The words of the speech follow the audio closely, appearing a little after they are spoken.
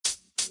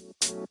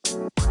Good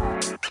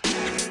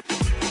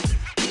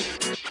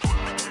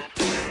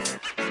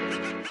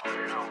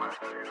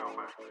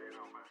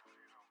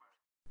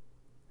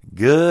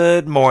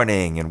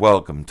morning and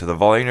welcome to the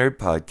Volley Nerd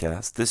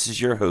Podcast. This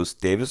is your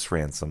host, Davis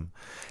Ransom,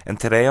 and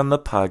today on the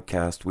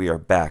podcast we are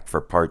back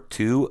for part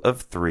 2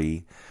 of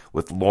 3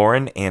 with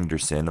Loren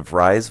Anderson of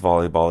Rise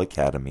Volleyball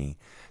Academy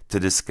to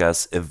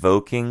discuss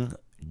evoking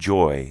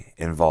joy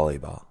in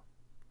volleyball.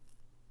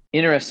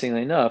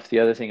 Interestingly enough, the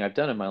other thing I've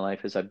done in my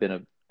life is I've been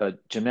a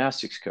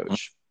gymnastics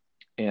coach,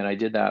 and I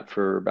did that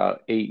for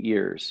about 8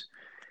 years.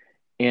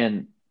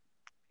 And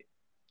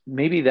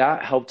maybe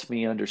that helped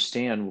me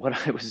understand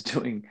what I was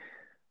doing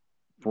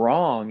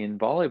wrong in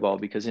volleyball,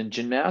 because in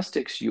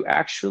gymnastics, you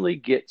actually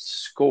get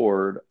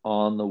scored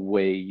on the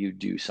way you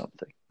do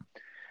something.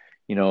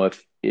 You know,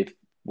 if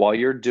while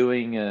you're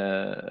doing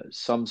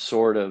some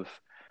sort of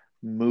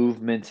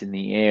movement in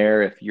the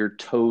air, if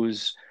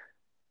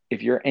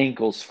your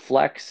ankles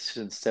flex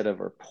instead of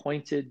are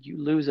pointed, you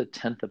lose a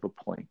tenth of a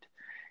point.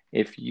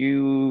 If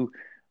you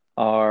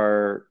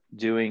are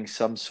doing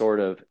some sort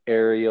of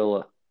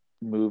aerial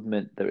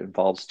movement that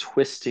involves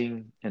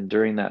twisting, and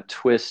during that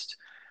twist,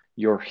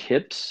 your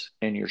hips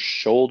and your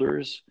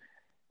shoulders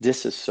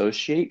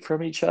disassociate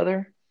from each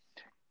other,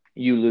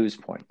 you lose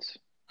points.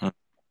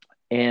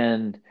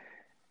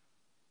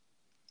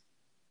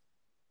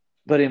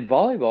 But in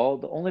volleyball,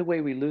 the only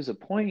way we lose a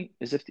point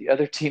is if the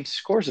other team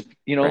scores.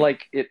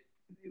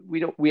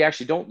 We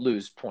actually don't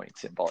lose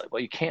points in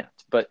volleyball. You can't.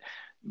 But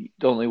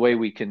the only way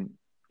we can,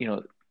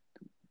 the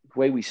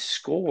way we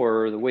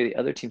score, the way the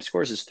other team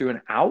scores is through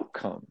an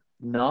outcome,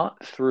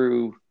 not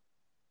through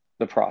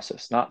the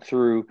process, not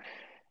through,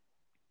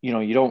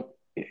 how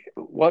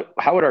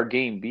would our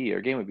game be?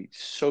 Our game would be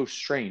so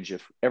strange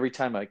if every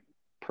time a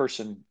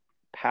person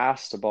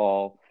passed a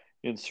ball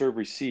in serve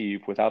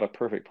receive without a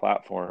perfect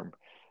platform,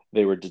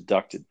 they were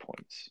deducted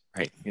points.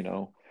 Right.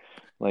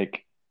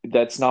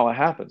 That's not what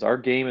happens. Our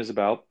game is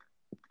about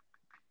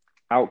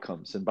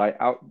outcomes. And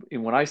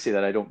and when I say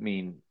that, I don't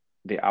mean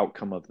the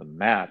outcome of the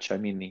match. I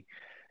mean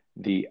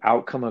the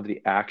outcome of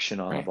the action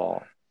on the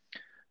ball.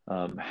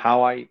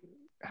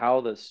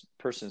 How this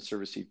person in serve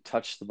receive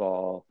touched the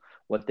ball,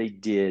 what they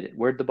did,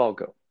 where'd the ball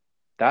go?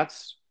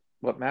 That's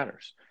what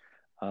matters.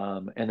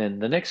 And then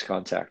the next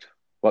contact,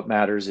 what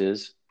matters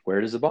is, where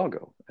does the ball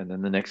go? And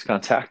then the next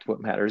contact, what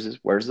matters is,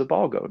 where's the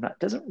ball go? It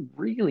doesn't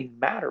really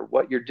matter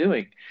what you're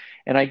doing.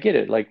 And I get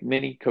it. Like,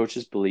 many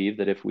coaches believe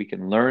that if we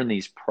can learn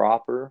these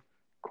proper,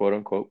 quote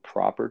unquote,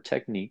 proper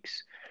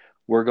techniques,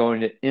 we're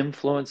going to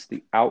influence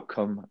the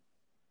outcome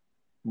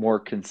more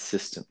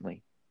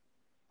consistently.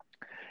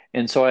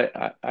 And so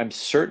I'm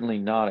certainly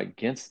not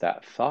against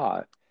that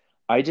thought.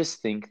 I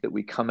just think that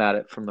we come at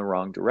it from the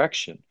wrong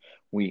direction.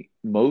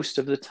 Most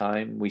of the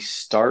time, we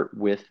start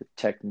with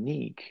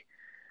technique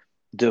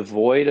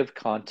devoid of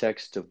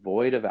context,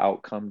 devoid of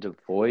outcome,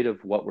 devoid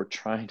of what we're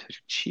trying to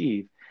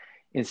achieve,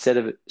 instead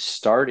of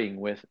starting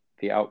with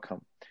the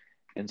outcome.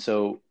 And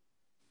so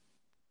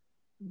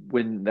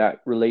when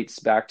that relates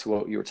back to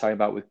what you were talking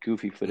about with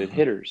goofy-footed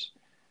hitters,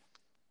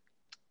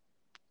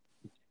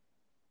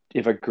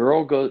 if a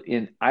girl goes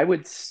in, I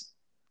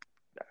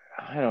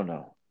don't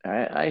know.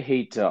 I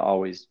hate to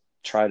always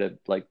try to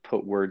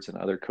put words in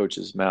other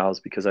coaches'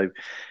 mouths, because I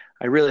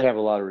really have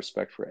a lot of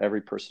respect for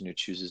every person who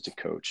chooses to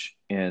coach.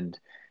 And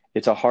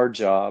it's a hard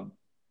job.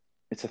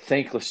 It's a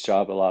thankless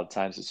job a lot of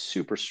times. It's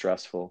super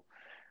stressful.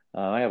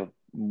 I have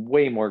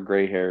way more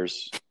gray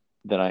hairs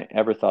than I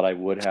ever thought I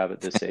would have at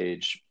this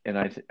age. And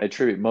I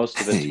attribute most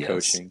of it to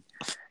coaching.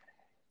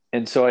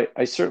 And so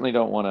I certainly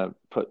don't want to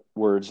put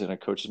words in a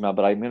coach's mouth,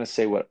 but I'm going to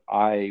say what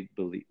I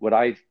believe, what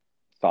I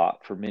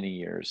thought for many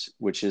years,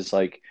 which is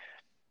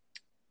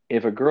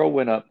if a girl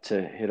went up to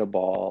hit a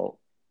ball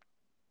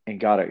and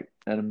got an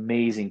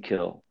amazing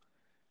kill,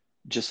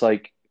 just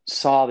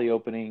saw the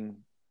opening,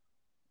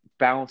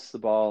 bounced the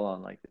ball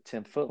on the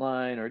 10-foot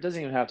line, or it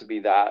doesn't even have to be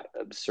that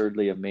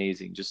absurdly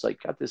amazing, just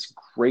got this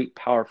great,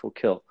 powerful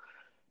kill,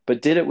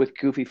 but did it with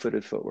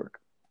goofy-footed footwork.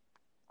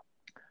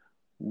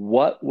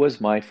 What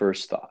was my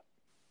first thought?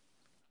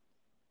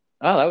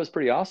 Oh, that was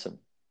pretty awesome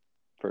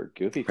for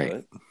goofy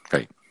foot.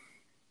 Right.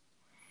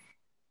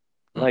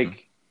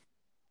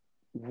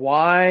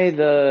 Why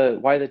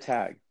the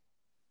tag?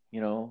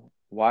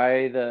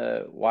 Why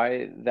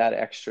that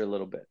extra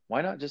little bit?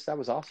 Why not just, that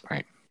was awesome?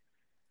 Right.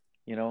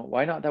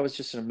 Why not, that was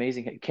just an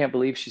amazing, can't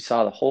believe she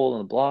saw the hole in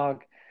the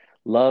block.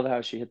 Love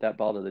how she hit that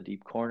ball to the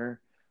deep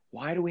corner.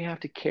 Why do we have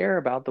to care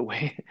about the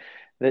way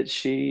that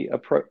she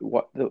approached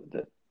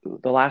the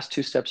last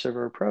two steps of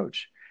her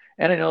approach?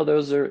 And I know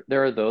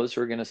there are those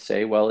who are going to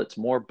say, well, it's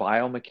more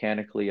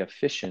biomechanically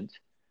efficient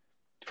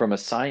from a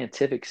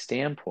scientific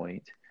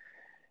standpoint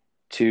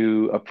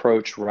to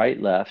approach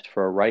right-left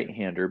for a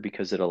right-hander,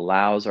 because it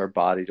allows our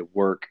body to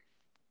work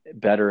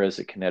better as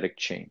a kinetic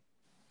chain.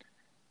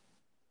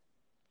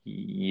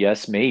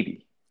 Yes,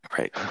 maybe.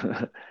 Right.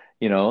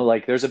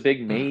 There's a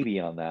big maybe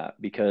on that,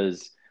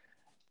 because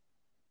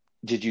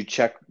did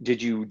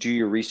you do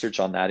your research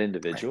on that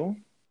individual?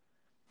 Right.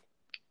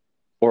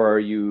 Or are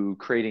you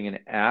creating an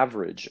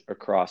average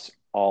across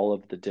all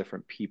of the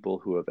different people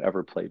who have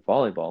ever played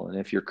volleyball. And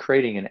if you're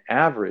creating an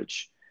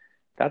average,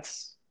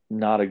 that's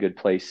not a good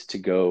place to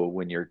go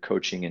when you're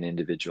coaching an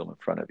individual in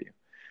front of you.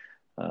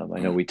 I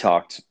know Mm. we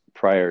talked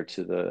prior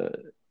to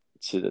the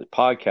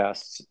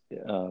podcast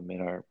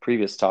in our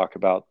previous talk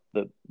about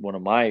one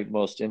of my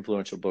most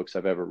influential books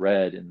I've ever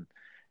read and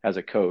as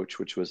a coach,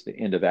 which was The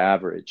End of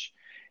Average.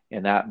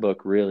 And that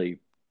book really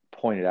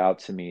pointed out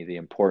to me the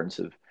importance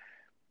of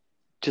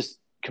just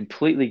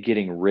completely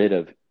getting rid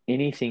of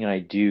anything I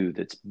do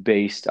that's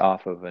based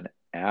off of an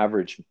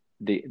average,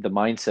 the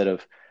mindset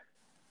of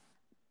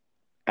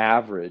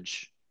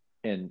average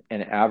and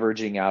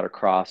averaging out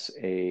across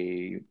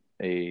a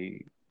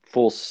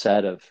full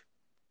set of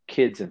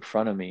kids in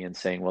front of me and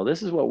saying, well,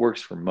 this is what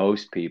works for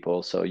most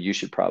people, so you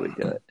should probably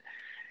do it.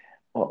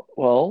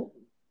 Well,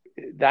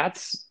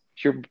 that's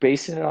you're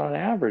basing it on an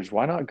average.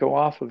 Why not go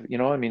off of,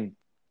 I mean,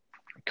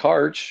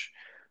 Karch,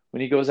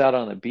 when he goes out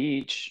on the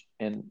beach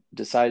and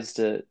decides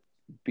to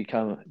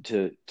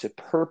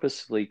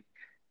purposefully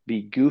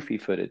be goofy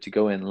footed, to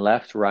go in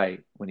left,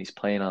 right when he's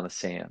playing on the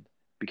sand,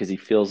 because he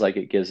feels like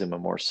it gives him a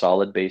more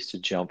solid base to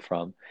jump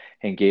from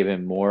and gave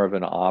him more of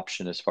an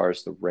option as far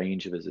as the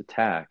range of his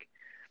attack.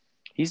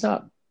 He's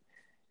not,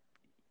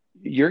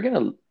 you're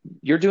doing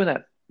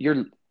that.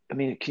 I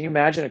mean, can you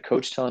imagine a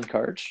coach telling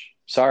Karch,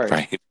 sorry,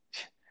 Right.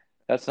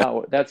 that's not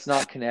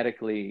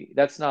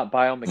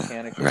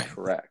biomechanically Right.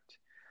 correct.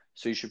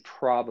 So you should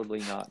probably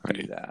not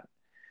do Right. that.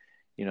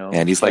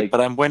 And he's like, Like,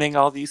 but I'm winning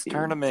all these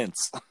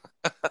tournaments.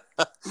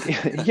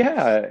 yeah.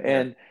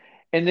 Yeah.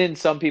 And then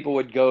some people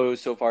would go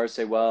so far as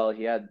say, well,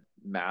 he had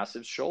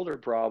massive shoulder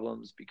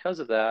problems because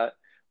of that.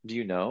 Do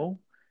you know?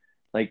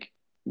 Like,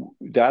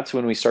 that's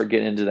when we start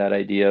getting into that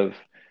idea of,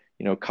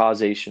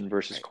 causation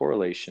versus Right.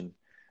 correlation.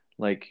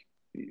 Like,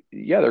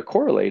 yeah, they're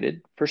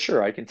correlated for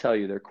sure. I can tell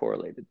you they're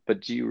correlated, but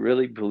do you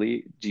really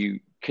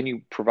can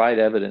you provide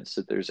evidence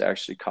that there's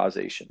actually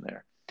causation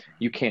there?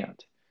 You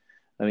can't.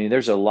 I mean,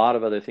 there's a lot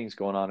of other things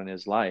going on in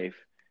his life.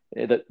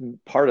 That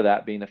part of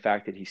that being the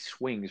fact that he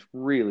swings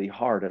really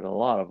hard at a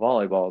lot of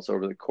volleyballs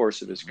over the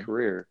course of his Mhm.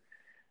 career.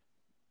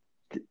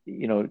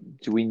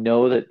 Do we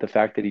know that the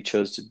fact that he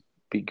chose to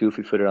be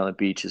goofy footed on the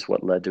beach is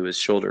what led to his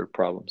shoulder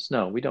problems?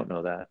 No, we don't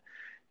know that.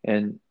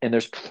 And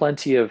there's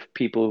plenty of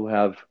people who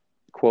have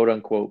quote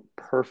unquote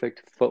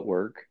perfect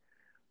footwork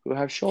who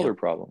have Yeah. shoulder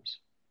problems.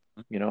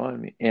 I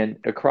mean, and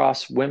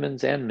across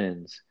women's and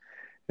men's.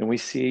 And we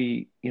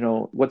see,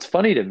 what's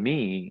funny to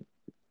me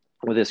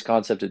with this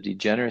concept of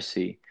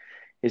degeneracy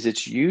is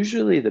it's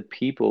usually the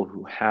people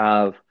who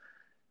have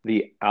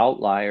the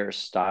outlier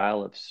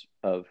style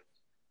of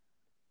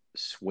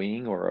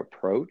swing or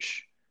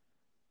approach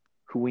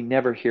who we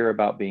never hear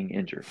about being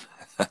injured.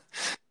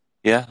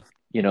 Yeah.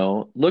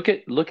 Look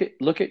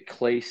at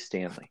Clay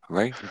Stanley.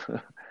 Right.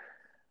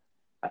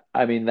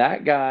 I mean,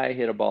 that guy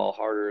hit a ball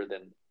harder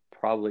than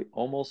probably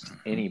almost Mhm.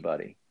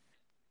 anybody.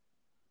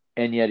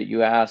 And yet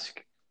you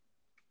ask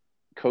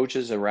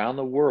coaches around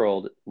the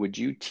world, would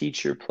you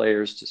teach your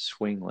players to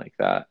swing like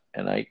that?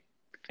 And I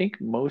think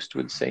most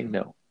would say Mhm.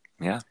 no.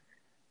 Yeah.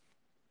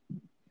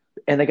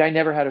 And the guy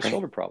never had a Right.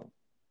 shoulder problem,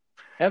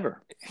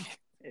 ever.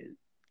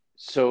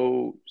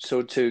 So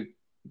to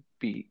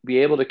be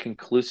able to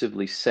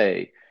conclusively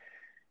say,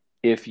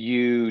 if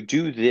you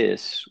do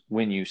this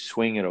when you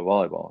swing at a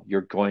volleyball,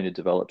 you're going to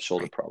develop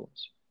shoulder Right.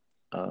 problems.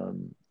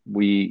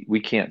 We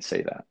can't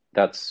say that.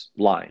 That's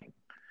lying.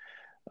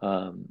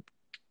 Um,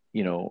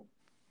 you know,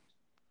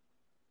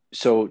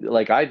 so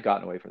like I've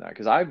gotten away from that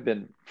because I've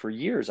been for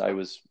years I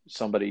was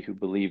somebody who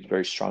believed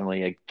very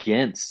strongly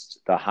against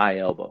the high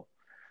elbow,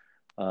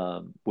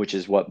 which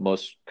is what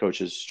most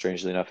coaches,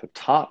 strangely enough, have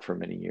taught for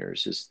many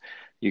years. Is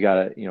you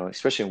got to,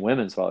 especially in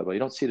women's volleyball, you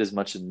don't see it as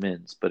much in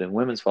men's, but in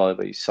women's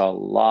volleyball, you saw a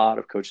lot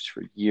of coaches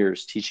for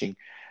years teaching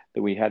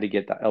that we had to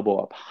get the elbow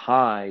up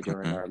high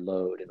during Mhm. our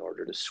load in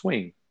order to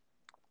swing.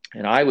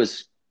 And I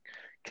was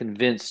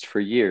convinced for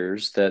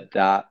years that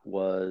that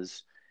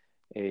was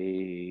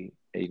a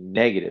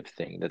negative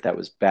thing, that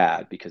was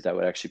bad because that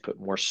would actually put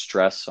more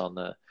stress on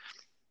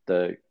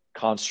the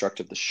construct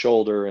of the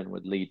shoulder and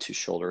would lead to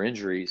shoulder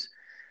injuries.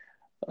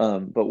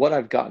 But what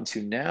I've gotten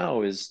to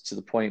now is to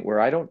the point where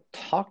I don't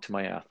talk to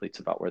my athletes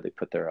about where they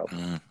put their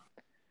elbow.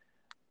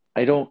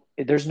 Mm.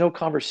 There's no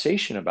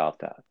conversation about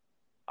that.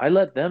 I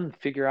let them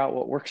figure out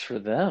what works for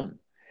them.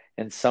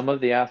 And some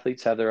of the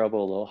athletes have their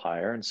elbow a little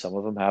higher and some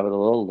of them have it a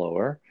little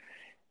lower.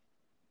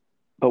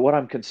 But what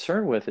I'm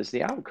concerned with is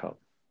the outcome.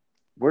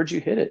 Where'd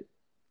you hit it?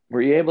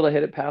 Were you able to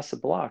hit it past the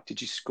block?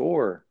 Did you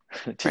score?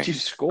 Did Right. you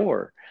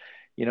score?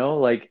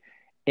 Like,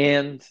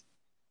 and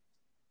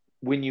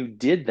when you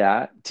did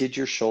that, did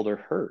your shoulder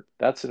hurt?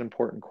 That's an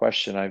important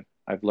question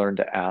I've learned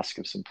to ask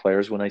of some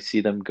players when I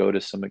see them go to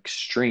some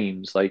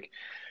extremes, like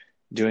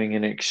doing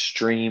an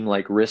extreme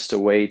like wrist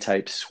away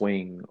type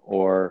swing,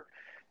 or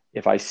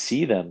if I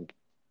see them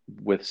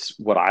with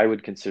what I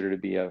would consider to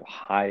be a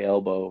high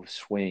elbow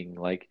swing,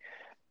 like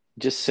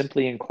just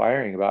simply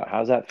inquiring about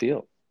how's that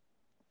feel,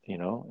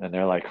 and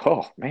they're like,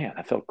 oh man,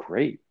 I felt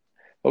great.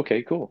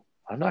 Okay, cool.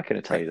 I'm not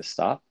going to tell Right. you to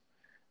stop.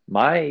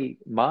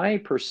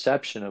 My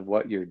perception of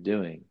what you're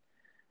doing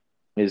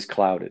is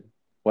clouded,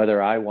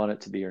 whether I want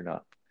it to be or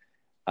not.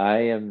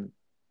 I am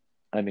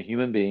I'm a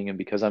human being, and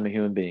because I'm a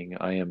human being,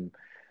 I am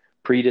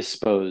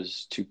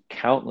predisposed to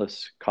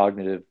countless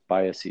cognitive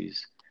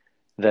biases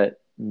that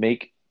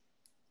make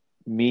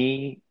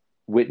me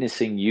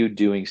witnessing you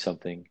doing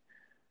something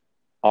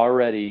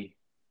already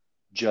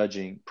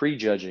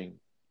prejudging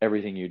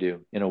everything you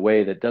do in a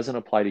way that doesn't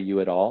apply to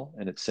you at all,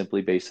 and it's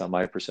simply based on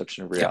my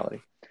perception of Yeah. reality.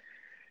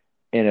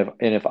 And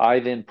if I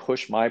then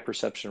push my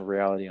perception of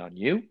reality on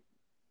you,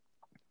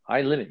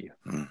 I limit you.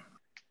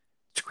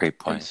 It's a great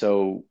And point.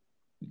 so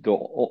the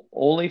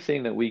only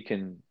thing that we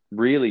can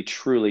really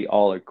truly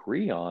all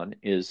agree on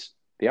is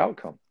the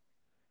outcome.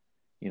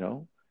 You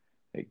know,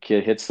 a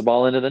kid hits the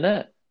ball into the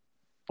net.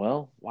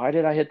 Well, why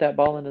did I hit that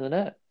ball into the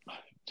net?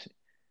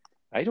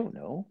 I don't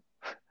know.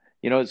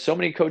 So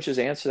many coaches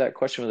answer that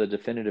question with a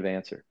definitive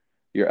answer.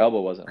 Your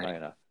elbow wasn't Right. high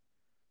enough,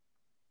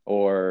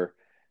 or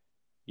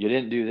you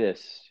didn't do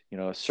this.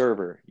 A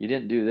server, you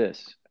didn't do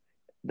this.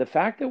 The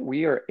fact that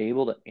we are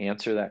able to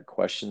answer that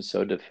question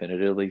so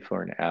definitively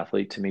for an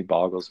athlete to me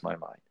boggles my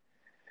mind,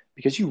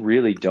 because you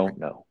really Right. don't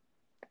know.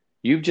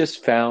 You've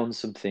just found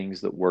some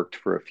things that worked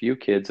for a few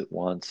kids at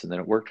once, and then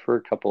it worked for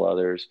a couple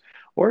others,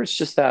 or it's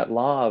just that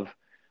law of,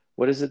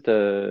 what is it,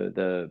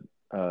 the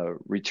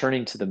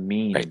returning to the Right.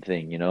 mean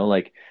thing.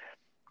 Like,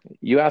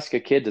 you ask a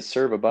kid to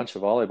serve a bunch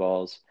of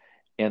volleyballs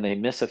and they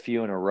miss a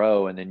few in a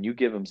row, and then you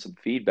give them some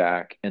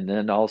feedback, and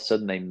then all of a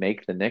sudden they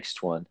make the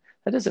next one.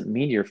 That doesn't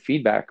mean your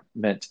feedback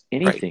meant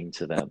Right. anything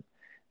to them.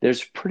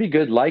 There's pretty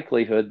good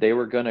likelihood they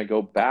were going to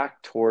go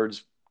back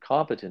towards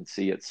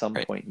competency at some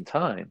Right. point in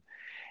time.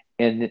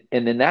 And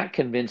then that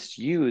convinced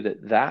you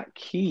that that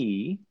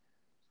key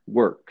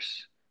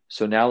works.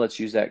 So now let's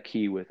use that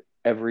key with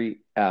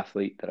every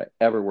athlete that I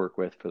ever work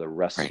with for the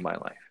rest of Right. my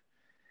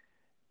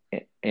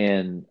life.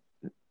 And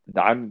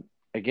I'm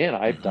again,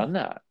 I've Mm-hmm. done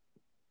that.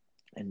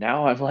 And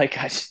now I'm like,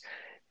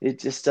 it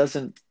just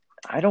doesn't,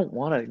 I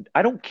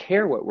don't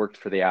care what worked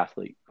for the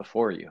athlete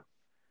before you.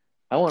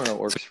 I want to know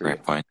what It's a works for great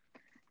you. point.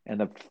 And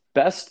the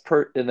best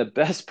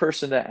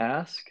person to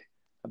ask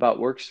about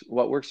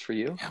what works for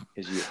you Yeah.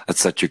 is you.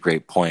 That's such a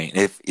great point.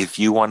 If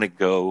you want to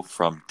go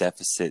from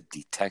deficit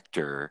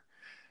detector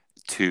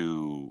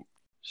to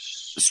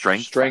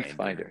strength Strength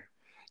finder, finder.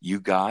 you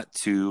got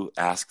to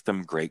ask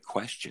them great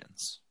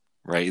questions,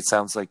 right? It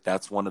sounds like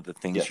that's one of the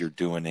things Yes. you're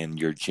doing in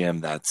your gym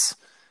that's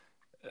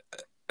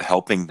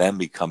helping them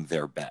become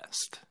their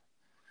best.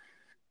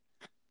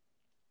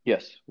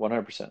 Yes,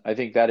 100%. I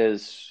think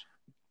there's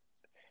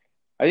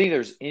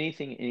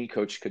anything any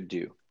coach could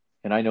do.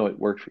 And I know it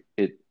worked.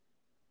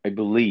 I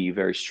believe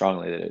very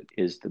strongly that it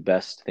is the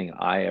best thing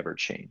I ever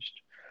changed,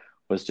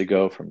 was to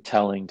go from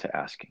telling to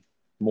asking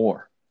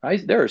more.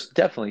 There's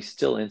definitely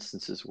still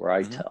instances where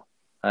I Mm-hmm. tell,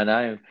 and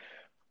I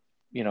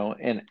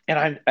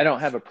don't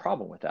have a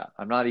problem with that.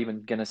 I'm not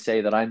even going to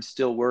say that I'm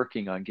still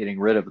working on getting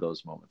rid of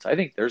those moments. I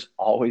think there's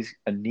always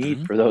a need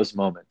Mm-hmm. for those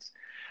moments.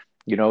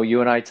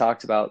 You and I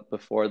talked about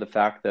before the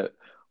fact that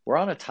we're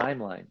on a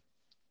timeline.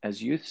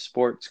 As youth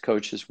sports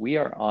coaches, we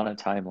are on a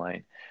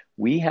timeline.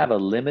 We have a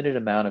limited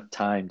amount of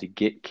time to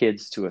get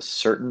kids to a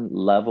certain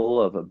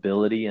level of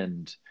ability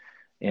and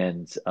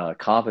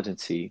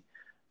competency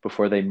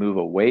before they move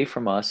away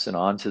from us and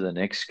on to the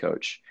next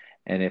coach.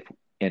 And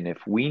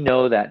if we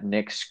know that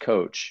next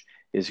coach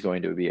is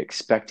going to be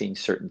expecting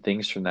certain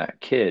things from that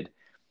kid,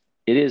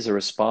 it is a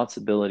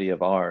responsibility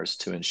of ours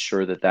to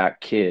ensure that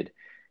that kid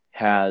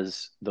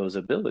has those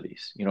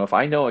abilities. If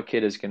I know a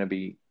kid is going to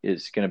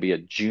be a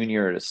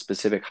junior at a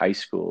specific high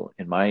school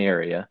in my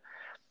area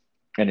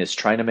and is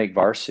trying to make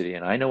varsity,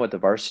 and I know what the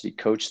varsity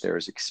coach there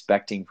is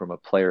expecting from a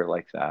player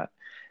like that,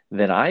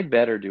 then I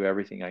better do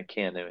everything I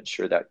can to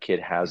ensure that kid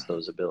has Mm-hmm.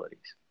 those abilities.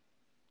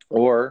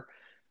 Or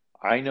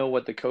I know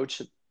what the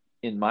coach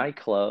in my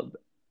club,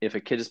 if a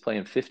kid is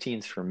playing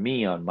 15s for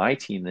me on my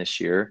team this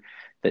year,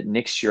 that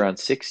next year on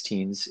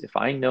 16s, if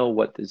I know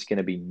what is going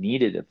to be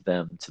needed of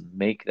them to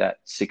make that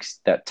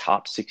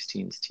top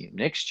 16s team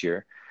next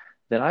year,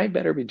 then I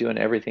better be doing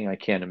everything I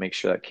can to make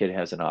sure that kid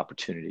has an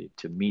opportunity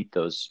to meet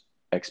those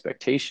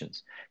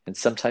expectations. And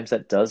sometimes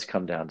that does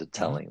come down to Mm-hmm.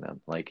 telling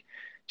them, like,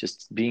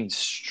 just being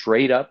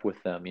straight up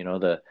with them.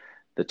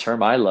 The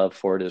term I love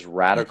for it is Mm-hmm.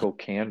 radical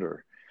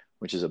candor,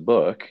 which is a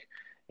book,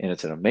 and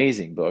it's an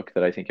amazing book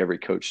that I think every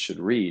coach should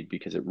read,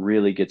 because it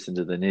really gets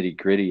into the nitty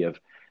gritty of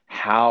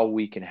how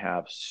we can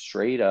have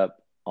straight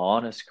up,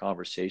 honest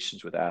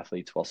conversations with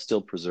athletes while still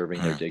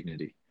preserving their Mm-hmm.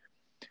 dignity.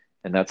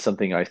 And that's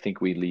something I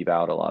think we leave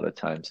out a lot of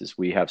times, is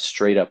we have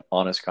straight up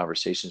honest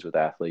conversations with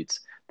athletes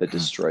that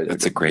destroy their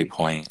That's a great dignity.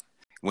 point.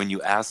 When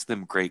you ask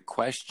them great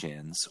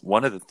questions,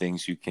 one of the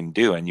things you can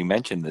do, and you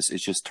mentioned this,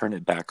 is just turn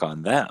it back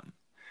on them.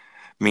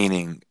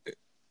 Meaning,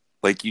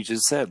 like you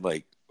just said,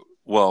 like,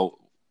 well,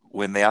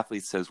 when the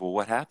athlete says, well,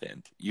 what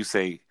happened? You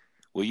say,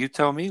 well, you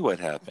tell me what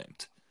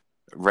happened.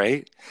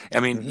 Right? I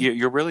mean, Mm-hmm.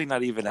 you're really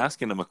not even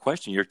asking them a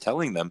question. You're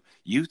telling them,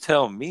 you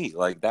tell me.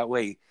 Like that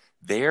way,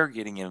 they're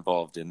getting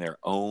involved in their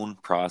own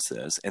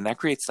process, and that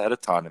creates that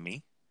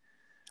autonomy,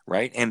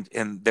 right?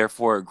 And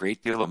therefore a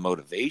great deal of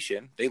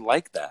motivation. They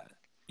like that.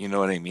 You know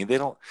what I mean? They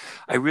don't.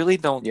 I really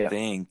don't Yeah.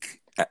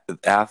 think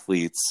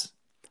athletes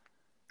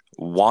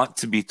want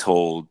to be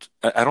told.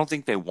 I don't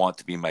think they want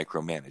to be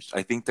micromanaged.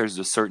 I think there's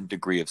a certain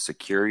degree of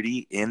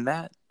security in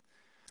that,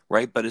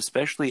 right? But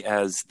especially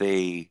as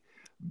they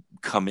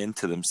come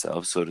into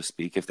themselves, so to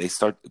speak, if they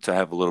start to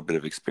have a little bit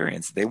of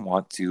experience, they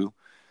want to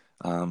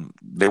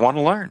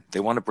learn, they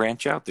want to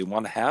branch out, they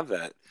want to have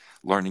that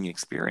learning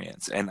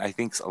experience. And I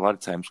think a lot of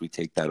times we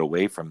take that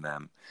away from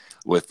them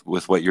with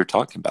what you're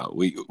talking about.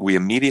 We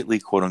immediately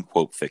quote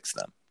unquote fix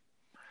them,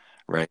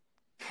 right?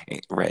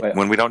 Right. Well,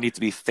 When we don't need to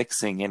be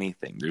fixing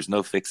anything. There's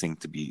no fixing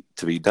to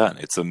be done.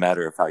 It's a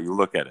matter of how you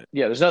look at it.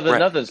 yeah, there's Right.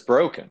 nothing's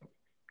broken.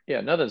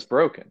 Yeah, nothing's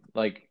broken.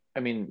 Like, I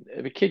mean,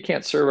 if a kid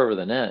can't serve over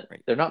the net,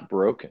 Right. they're not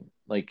broken.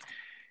 Like,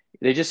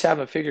 they just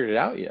haven't figured it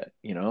out yet.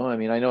 I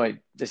mean, I know I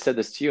said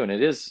this to you, and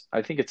it is,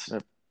 I think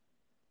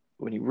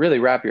when you really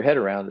wrap your head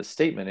around this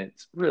statement,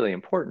 it's really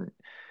important.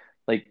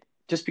 Like,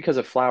 just because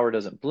a flower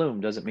doesn't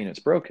bloom doesn't mean it's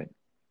broken.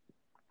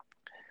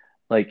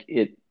 Like,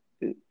 it,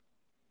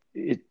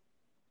 it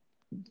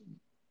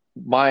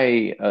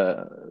my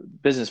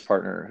business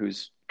partner,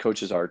 who's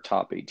coaches our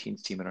top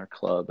 18s team in our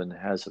club and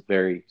has a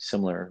very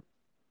similar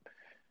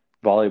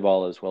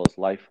volleyball as well as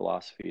life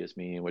philosophy as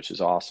me, which is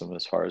awesome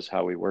as far as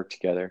how we work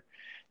together.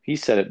 He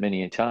said it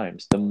many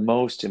times. The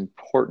most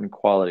important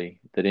quality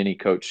that any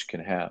coach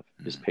can have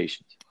is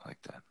patience. I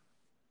like that.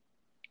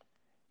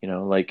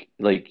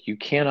 Like you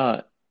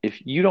cannot,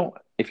 if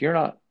you're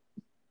not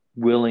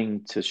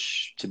willing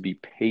to be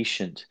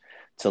patient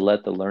to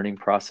let the learning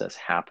process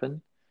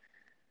happen,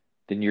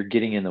 then you're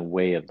getting in the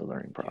way of the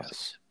learning Yes.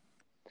 process.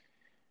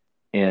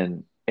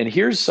 And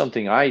here's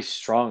something I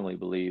strongly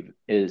believe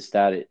is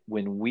that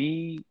when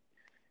we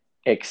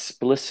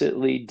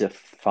explicitly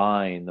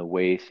define the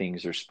way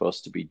things are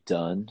supposed to be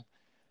done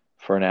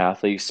for an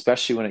athlete,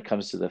 especially when it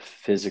comes to the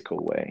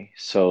physical way.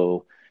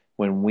 So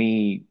when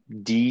we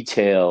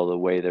detail the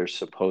way they're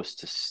supposed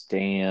to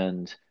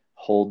stand,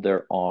 hold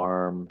their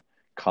arm,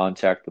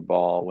 contact the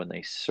ball when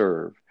they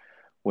serve,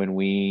 when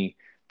we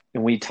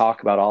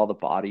talk about all the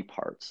body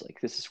parts, like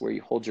this is where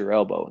you hold your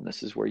elbow, and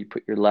this is where you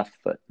put your left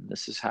foot, and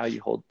this is how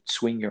you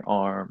swing your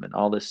arm, and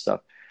all this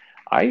stuff.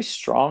 I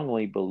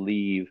strongly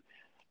believe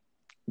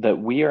that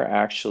we are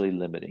actually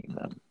limiting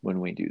them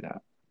when we do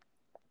that.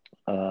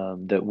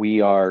 That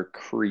we are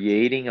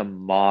creating a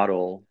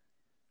model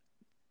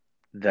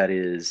that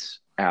is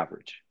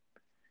average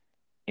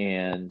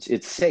and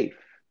it's safe.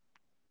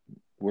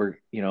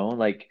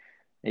 Like,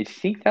 I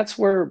think that's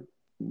where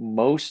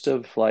most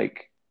of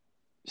like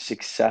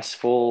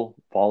successful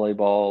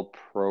volleyball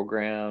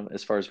program,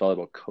 as far as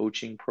volleyball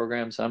coaching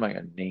programs, I'm not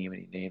going to name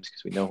any names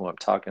because we know who I'm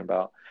talking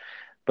about,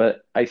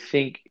 but I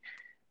think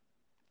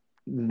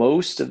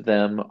most of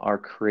them are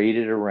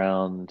created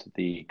around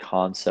the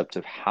concept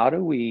of how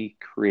do we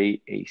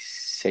create a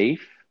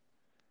safe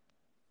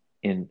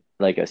in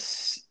like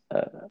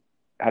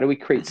how do we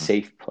create Mm-hmm.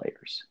 safe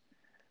players?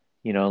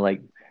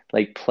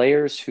 Like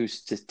players who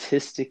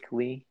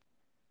statistically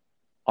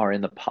are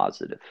in the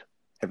positive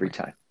every Right.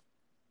 time.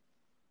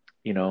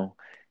 You know,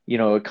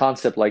 a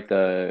concept like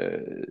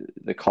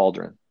the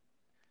cauldron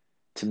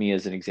to me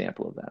is an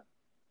example of that.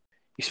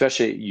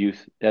 Especially at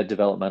youth at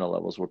developmental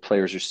levels where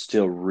players are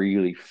still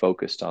really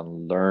focused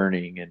on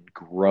learning and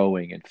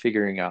growing and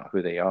figuring out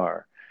who they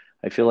are.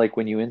 I feel like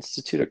when you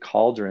institute a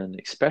cauldron,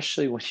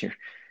 especially when you're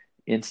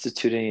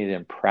instituting it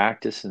in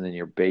practice and then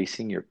you're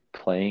basing your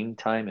playing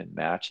time and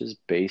matches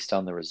based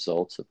on the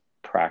results of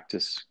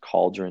practice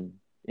cauldron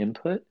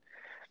input,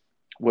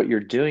 what you're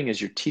doing is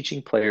you're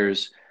teaching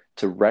players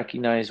to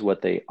recognize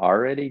what they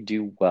already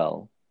do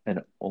well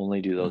and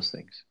only do Mm. those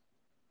things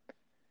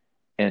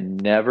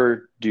and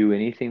never do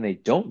anything they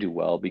don't do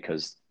well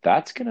because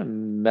that's going to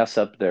mess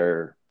up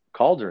their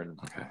cauldron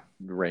Okay.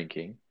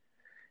 ranking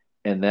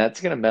and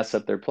that's going to mess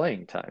up their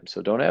playing time.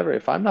 So don't ever,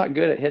 if I'm not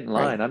good at hitting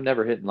Right. line, I'm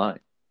never hitting line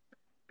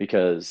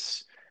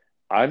because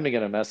I'm going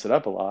to mess it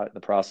up a lot in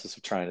the process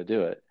of trying to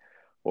do it.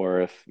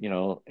 Or if,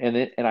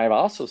 and I've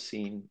also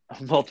seen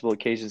on multiple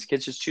occasions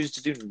kids just choose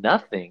to do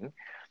nothing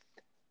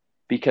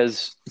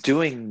because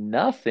doing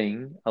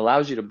nothing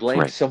allows you to blame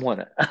Right.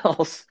 someone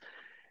else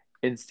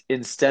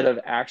instead of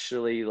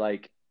actually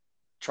like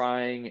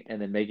trying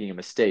and then making a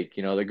mistake.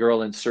 The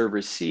girl in serve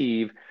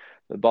receive,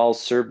 the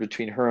ball's served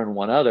between her and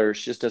one other.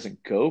 She just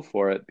doesn't go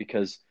for it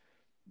because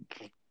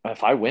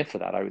if I went for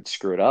that, I would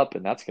screw it up,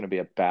 and that's going to be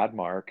a bad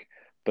mark.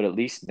 But at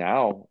least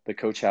now the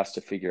coach has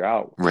to figure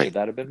out, should Right.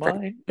 that have been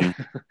Right. mine?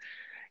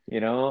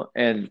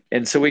 Mm.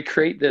 And so we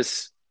create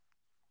this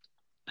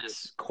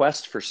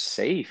quest for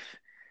safe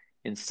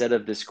instead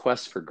of this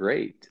quest for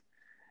great.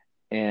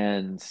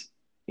 And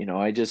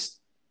I just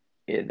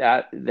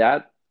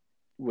that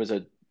was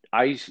a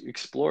I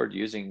explored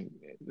using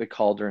the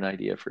cauldron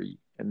idea for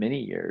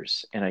many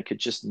years, and I could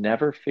just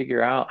never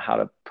figure out how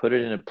to put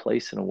it in a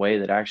place in a way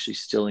that actually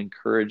still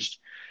encouraged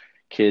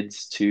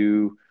kids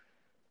to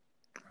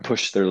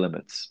push their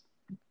limits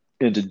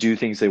and to do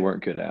things they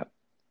weren't good at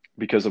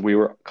because we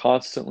were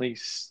constantly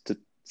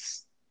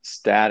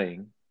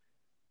statting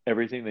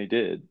everything they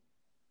did.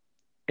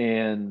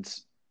 And,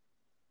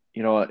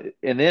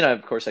 and then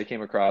of course I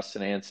came across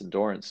an Anson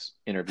Dorrance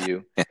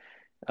interview,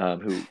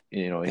 who,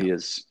 Yeah. he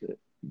has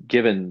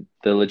given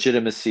the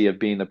legitimacy of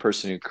being the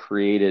person who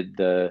created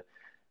the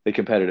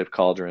competitive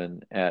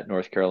cauldron at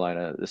North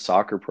Carolina, the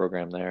soccer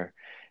program there.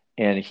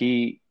 And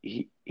he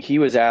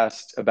was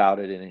asked about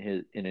it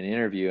in an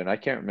interview, and I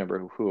can't remember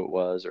who it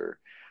was or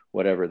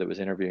whatever that was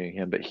interviewing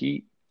him, but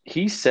he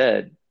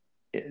said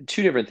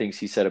two different things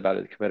he said about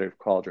it, the competitive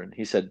cauldron.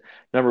 He said,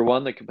 number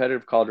one, the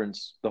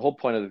whole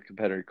point of the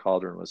competitive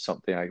cauldron was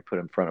something I could put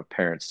in front of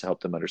parents to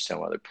help them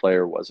understand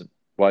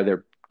why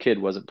their kid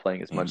wasn't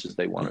playing as much as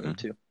they wanted him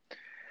Mm-hmm. to.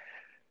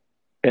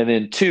 And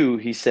then two,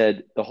 he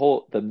said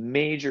the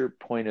major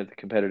point of the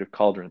competitive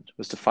cauldron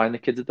was to find the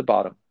kids at the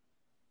bottom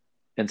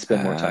and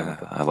spend more time with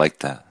them. I like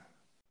that.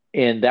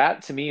 And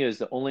that to me is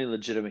the only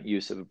legitimate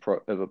use of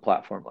a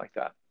platform like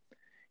that.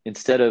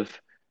 Instead of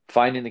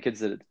finding the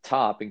kids at the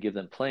top and give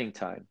them playing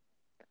time,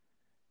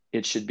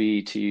 it should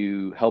be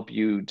to help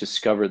you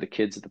discover the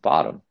kids at the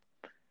bottom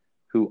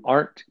who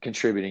aren't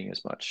contributing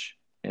as much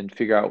and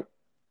figure out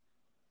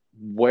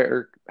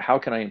how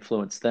can I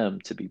influence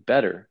them to be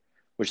better,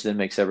 which then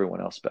makes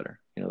everyone else better.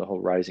 The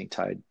whole rising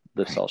tide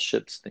lifts Right. all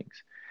ships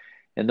things.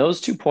 And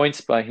those 2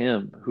 points by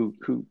him,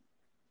 who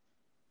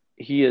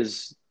he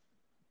is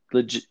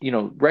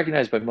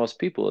recognized by most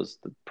people as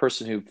the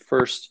person who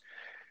first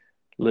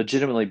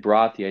legitimately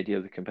brought the idea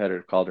of the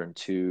competitive cauldron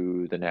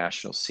to the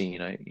national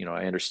scene. I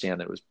understand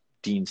that it was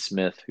Dean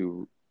Smith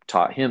who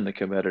taught him the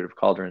competitive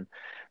cauldron,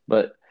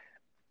 but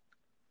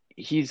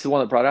he's the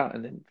one that brought out.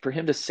 And then for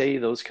him to say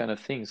those kind of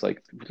things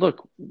like,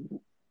 look,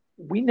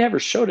 we never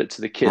showed it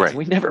to the kids. Right.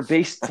 We never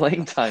based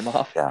playing time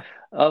off Yeah.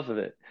 of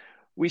it.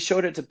 We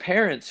showed it to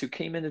parents who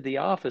came into the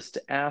office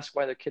to ask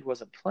why their kid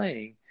wasn't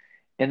playing.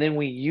 And then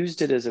we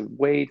used it as a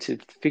way to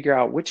figure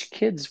out which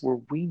kids were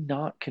we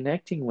not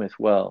connecting with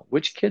well,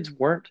 which kids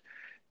weren't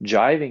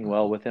jiving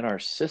well Mhm. within our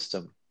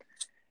system.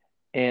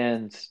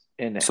 And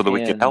and So that we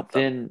can and help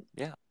them. then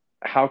Yeah.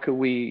 how could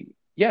we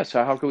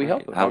so how could we help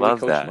Right. them? I How could we love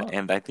coach them that. up?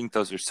 And I think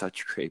those are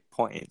such great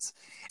points.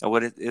 And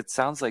what it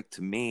sounds like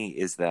to me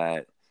is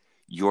that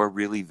you're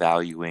really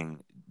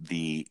valuing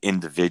the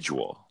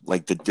individual,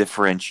 like the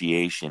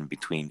differentiation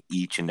between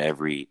each and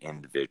every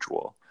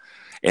individual.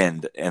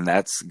 And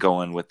that's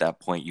going with that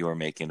point you were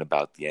making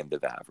about the end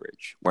of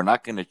average. We're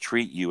not going to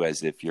treat you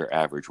as if you're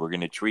average. We're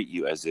going to treat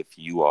you as if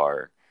you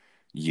are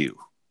you.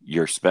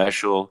 You're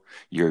special,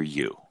 you're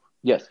you.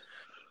 Yes.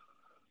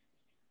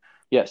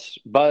 Yes.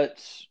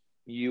 But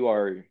you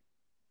are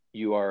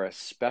you are a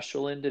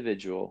special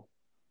individual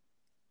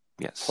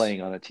Yes.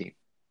 playing on a team.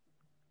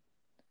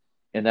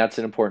 And that's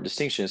an important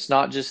distinction. It's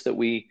not just that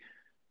we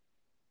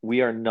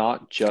are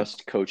not Good.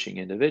 just coaching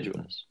Mm-hmm.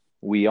 individuals.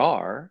 We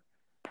are,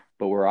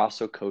 but we're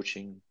also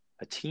coaching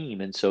a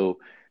team. And so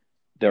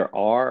there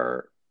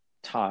are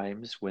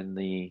times when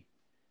the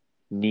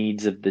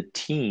needs of the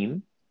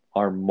team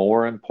are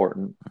more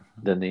important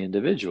than the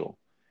individual.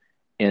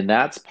 And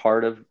that's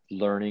part of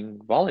learning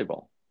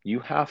volleyball. You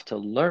have to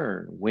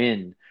learn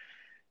when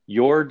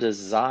your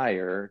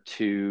desire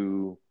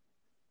to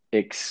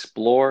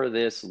explore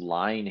this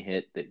line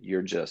hit that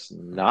you're just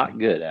Mm-hmm. not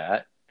good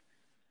at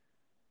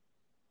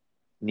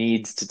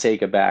needs to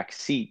take a back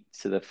seat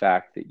to the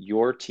fact that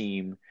your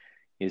team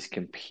is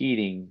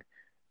competing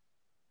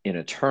in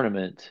a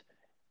tournament,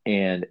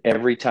 and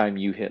every time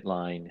you hit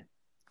line,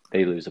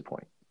 they lose a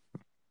point.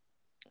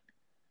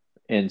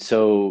 And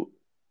so,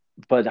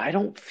 but I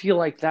don't feel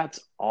like that's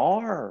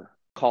our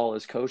call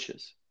as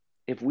coaches.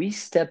 If we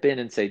step in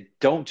and say,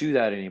 don't do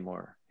that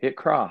anymore, hit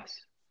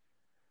cross,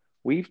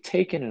 we've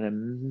taken a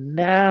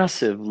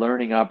massive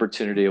learning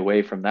opportunity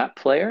away from that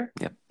player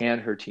Yep.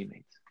 and her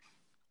teammates.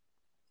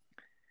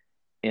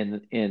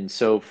 And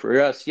so for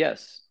us,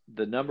 yes,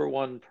 the number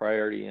one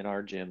priority in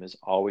our gym is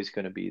always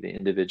going to be the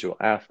individual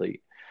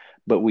athlete,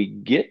 but we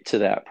get to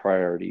that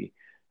priority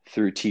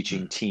through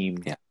teaching Mm. team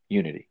Yeah.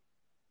 unity,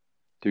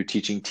 through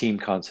teaching team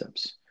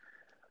concepts.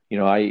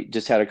 I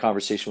just had a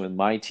conversation with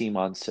my team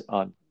on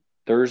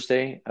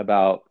Thursday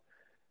about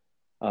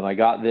I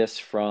got this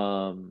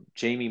from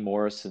Jamie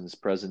Morrison's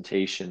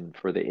presentation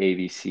for the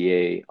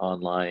AVCA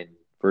online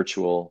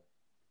virtual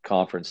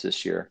conference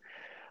this year.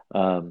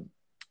 Um,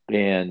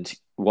 and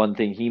one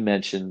thing he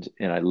mentioned,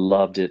 and I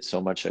loved it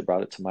so much, I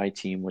brought it to my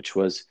team, which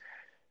was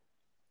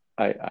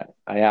I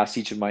asked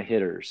each of my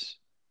hitters,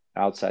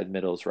 outside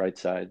middles, right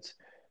sides,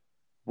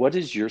 what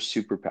is your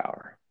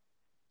superpower?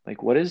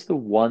 Like, what is the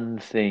one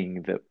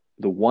thing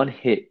the one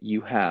hit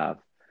you have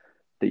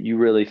that you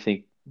really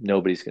think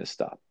nobody's going to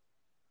stop?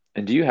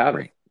 And do you have it?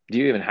 Right. Do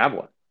you even have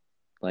one?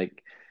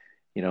 Like,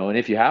 and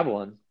if you have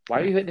one, why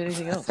are you Right. hitting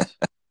anything else?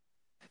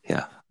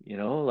 Yeah.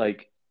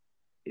 Like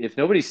if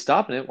nobody's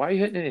stopping it, why are you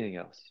hitting anything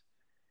else?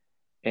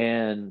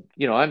 And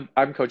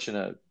I'm coaching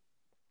a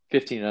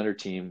 15 under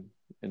team,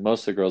 and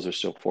most of the girls are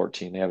still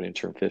 14. They haven't even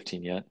turned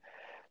 15 yet.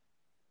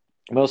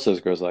 Most of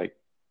those girls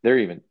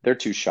they're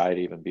too shy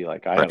to even be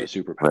like, I have a Right.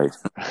 superpower.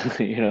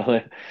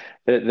 Right.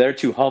 They're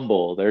too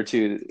humble. And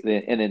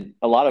then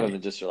a lot of Right.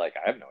 them just are like,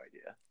 I have no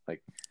idea.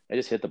 Like, I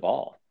just hit the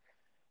ball.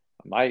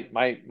 My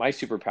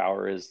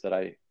superpower is that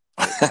I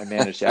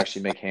managed to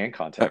actually make hand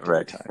contact every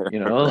Right. time, you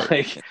know,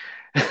 Right.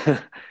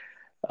 like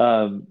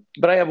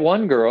but I have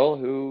one girl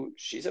who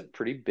she's a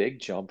pretty big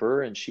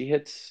jumper and she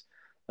hits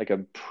like a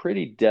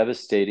pretty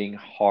devastating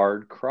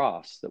hard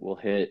cross that will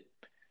hit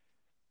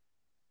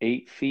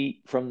 8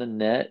 feet from the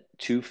net,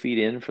 2 feet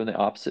in from the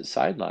opposite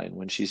sideline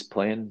when she's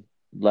playing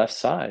left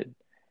side.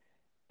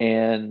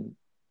 And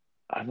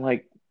I'm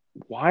like,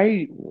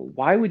 why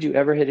would you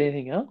ever hit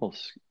anything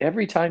else?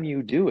 Every time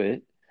you do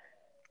it,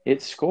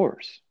 it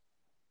scores.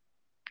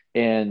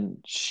 And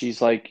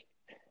she's like,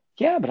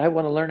 yeah, but I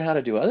want to learn how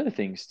to do other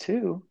things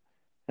too.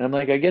 And I'm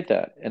like, I get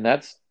that. And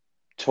that's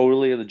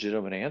totally a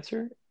legitimate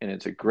answer. And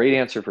it's a great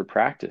answer for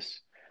practice.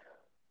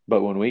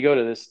 But when we go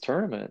to this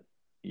tournament,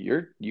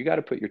 you got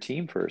to put your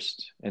team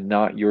first and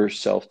not your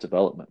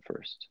self-development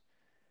first.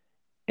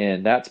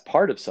 And that's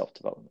part of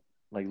self-development,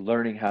 like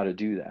learning how to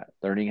do that,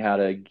 learning how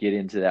to get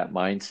into that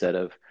mindset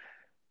of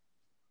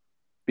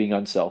being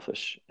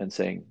unselfish and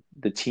saying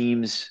the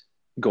team's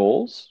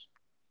goals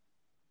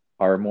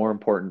are more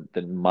important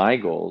than my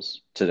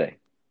goals today.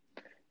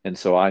 And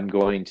so I'm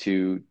going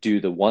to do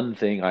the one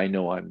thing I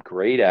know I'm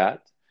great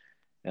at,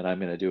 and I'm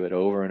going to do it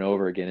over and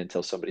over again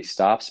until somebody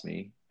stops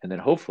me. And then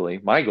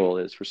hopefully my goal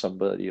is for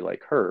somebody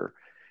like her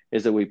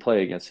is that we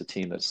play against a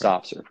team that Right.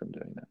 stops her from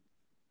doing that.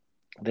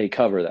 They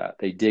cover that,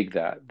 they dig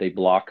that, they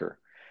block her,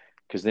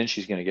 because then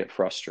she's going to get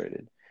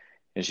frustrated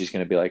and she's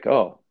going to be like,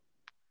 oh,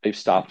 they've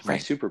stopped my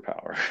Right.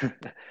 superpower.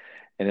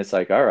 And it's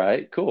like, all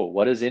right, cool.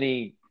 What does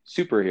any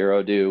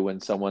superhero do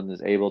when someone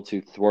is able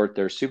to thwart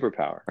their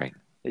superpower? Right.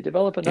 They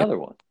develop Yep. another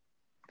one.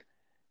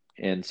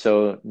 And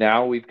so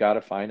now we've got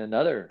to find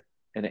another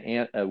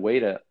a way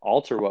to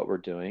alter what we're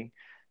doing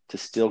to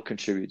still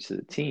contribute to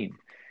the team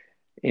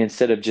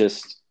instead of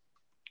just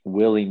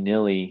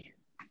willy-nilly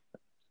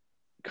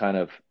kind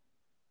of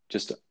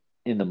just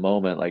in the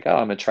moment, like, oh,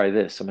 I'm gonna try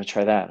this, I'm gonna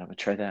try that, I'm gonna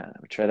try that, I'm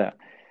gonna try that.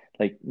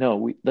 Like,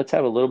 no, let's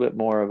have a little bit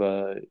more of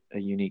a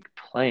unique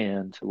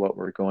plan to what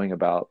we're going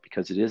about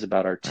because it is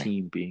about our Right.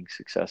 team being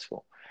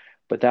successful.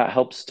 But that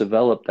helps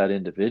develop that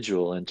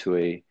individual into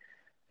a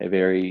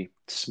very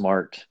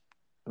smart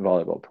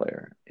volleyball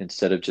player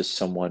instead of just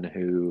someone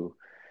who,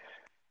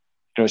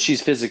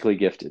 she's physically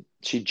gifted.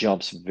 She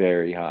jumps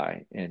very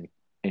high and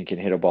can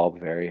hit a ball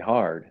very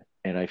hard.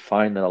 And I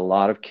find that a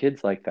lot of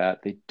kids like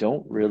that, they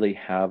don't really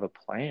have a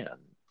plan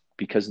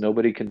because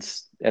nobody can,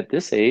 at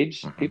this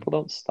age, Mm-hmm. people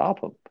don't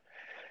stop them.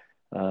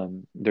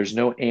 There's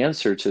no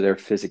answer to their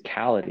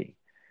physicality,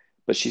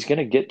 but she's going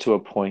to get to a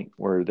point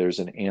where there's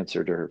an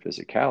answer to her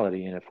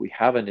physicality. And if we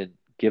haven't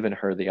given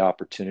her the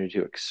opportunity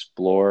to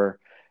explore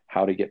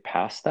how to get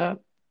past that,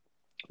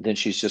 then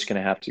she's just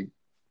going to have to,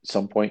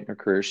 some point in her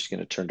career, she's going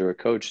to turn to a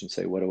coach and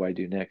say, what do I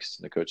do next?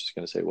 And the coach is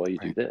going to say, well, you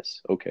do Right.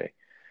 this. Okay.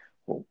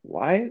 Well,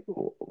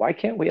 why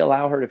can't we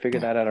allow her to figure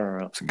Yeah. that out on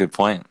her own? It's a good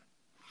point.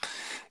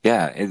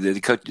 Yeah.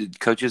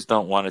 Coaches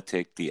don't want to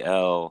take the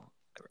L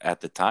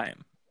at the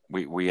time.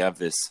 We have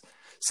this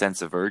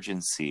sense of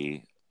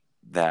urgency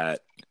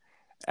that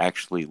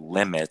actually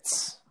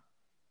limits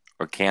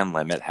or can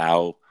limit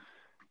how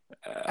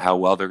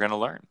well they're going to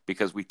learn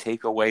because we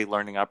take away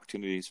learning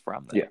opportunities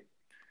from them. Yeah.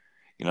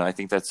 I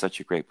think that's such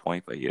a great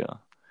point by you.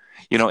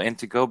 And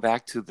to go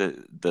back to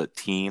the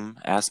team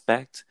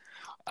aspect,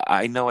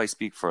 I know I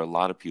speak for a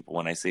lot of people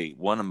when I say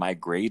one of my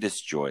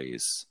greatest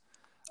joys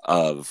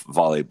of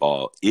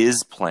volleyball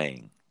is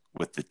playing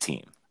with the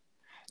team.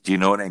 Do you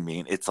know what I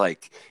mean? It's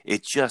like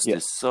it just Yeah.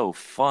 is so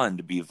fun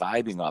to be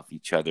vibing off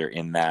each other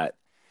in that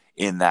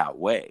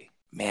way.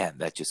 Man,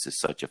 that just is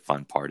such a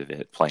fun part of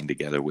it. Playing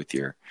together with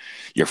your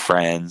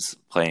friends,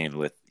 playing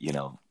with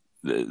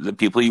the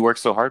people you work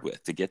so hard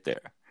with to get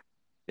there.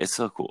 It's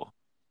so cool.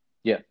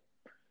 Yeah.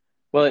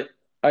 Well,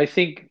 I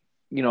think,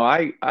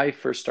 I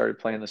first started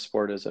playing the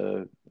sport as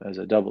a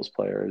doubles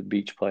player, a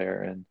beach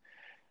player, and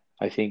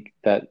I think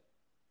that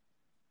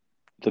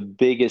the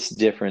biggest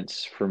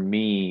difference for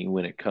me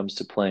when it comes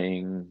to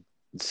playing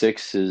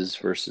sixes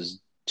versus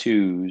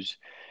twos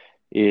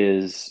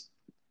is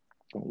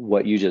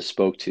what you just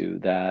spoke to,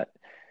 that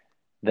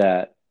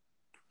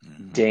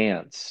Mm-hmm.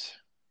 dance,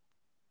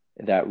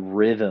 that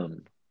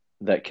rhythm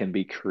that can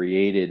be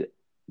created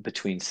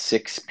between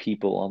six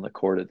people on the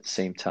court at the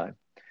same time.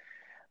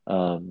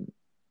 Um,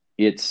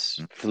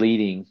 it's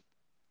fleeting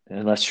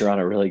unless you're on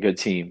a really good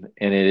team,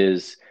 and it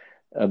is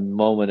a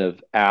moment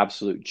of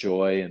absolute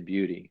joy and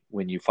beauty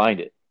when you find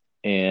it.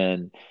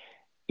 And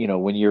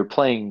when you're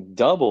playing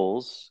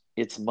doubles,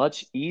 it's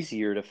much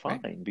easier to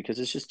Right. find because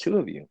it's just two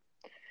of you.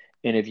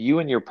 And if you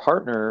and your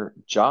partner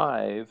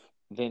jive,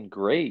 then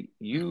great.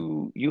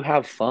 Mm-hmm. You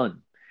have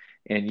fun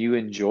and you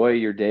enjoy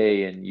your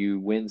day and you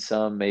win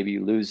some, maybe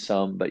you lose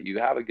some, but you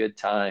have a good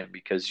time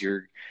because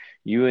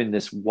you and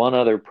this one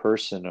other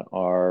person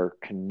are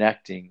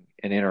connecting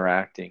and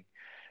interacting.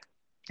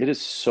 It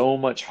is so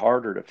much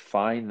harder to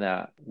find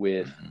that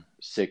with Mm-hmm.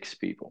 six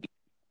people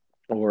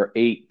or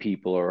eight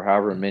people or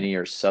however Mm-hmm. many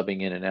are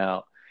subbing in and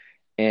out.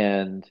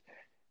 And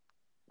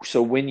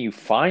so when you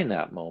find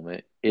that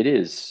moment, it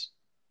is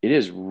it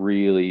is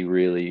really,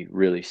 really,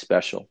 really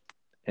special.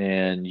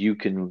 And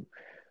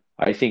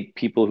I think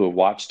people who have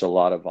watched a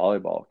lot of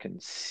volleyball can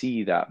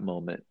see that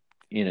moment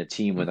in a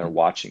team when they're Hmm.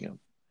 watching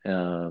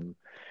them.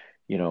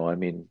 I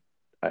mean,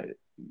 I,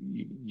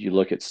 you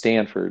look at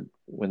Stanford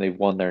when they've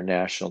won their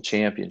national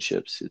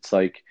championships, it's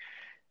like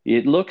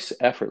it looks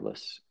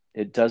effortless.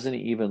 It doesn't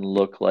even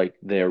look like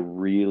they're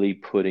really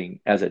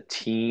putting, as a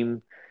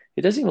team,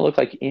 it doesn't even look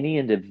like any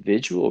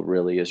individual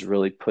really is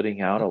really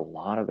putting out a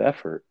lot of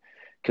effort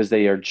because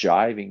they are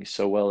jiving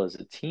so well as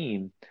a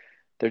team.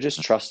 They're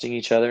just trusting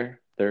each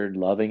other. They're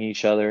loving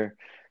each other.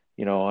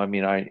 I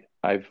mean,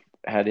 I've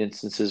had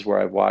instances where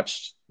I've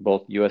watched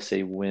both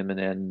USA women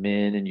and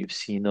men, and you've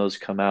seen those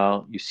come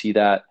out. You see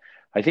that.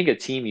 I think a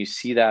team you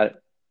see that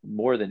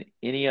more than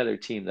any other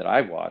team that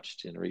I've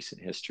watched in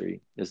recent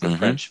history is the Hmm.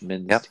 French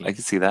men's Yep, I team,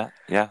 can see that.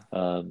 Yeah.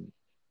 um,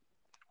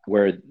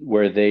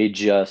 where they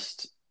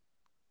just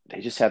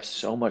have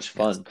so much Yes.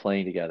 fun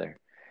playing together,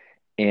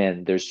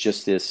 and there's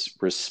just this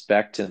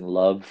respect and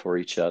love for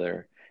each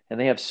other, and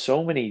they have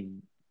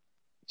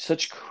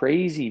such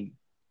crazy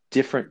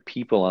different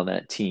people on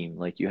that team.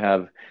 Like you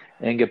have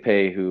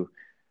Ngape, who,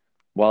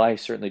 while I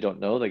certainly don't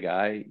know the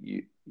guy,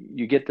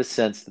 you get the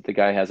sense that the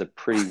guy has a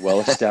pretty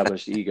well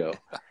established ego,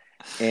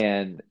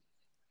 and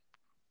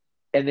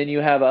and then you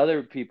have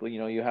other people.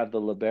 You have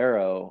the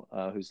libero,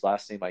 whose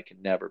last name I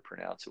can never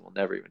pronounce and will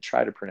never even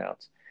try to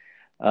pronounce,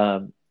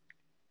 um,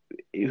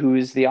 who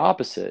is the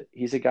opposite.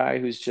 He's a guy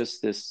who's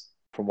just this,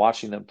 from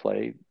watching them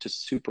play,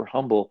 just super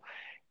humble,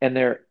 and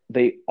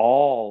they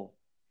all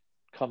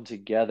come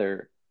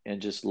together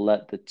and just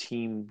let the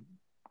team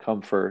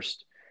come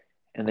first,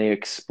 and they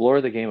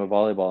explore the game of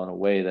volleyball in a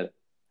way that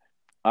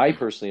I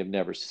personally have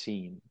never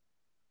seen.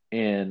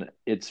 And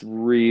it's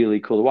really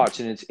cool to watch.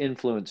 And it's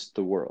influenced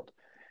the world.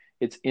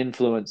 It's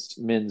influenced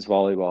men's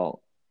volleyball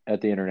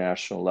at the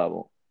international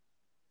level.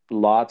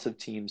 Lots of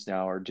teams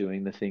now are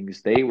doing the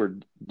things they were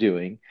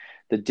doing.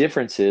 The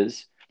difference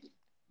is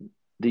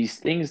these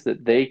things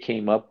that they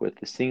came up with,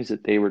 these things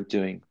that they were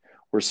doing,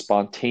 were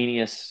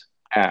spontaneous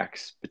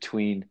acts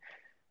between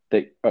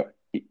that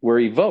were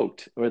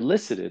evoked or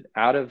elicited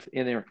out of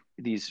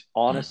these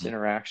honest Hmm.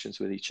 interactions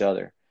with each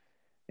other.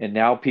 And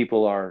now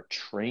people are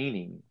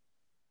training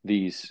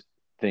these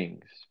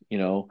things, you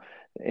know,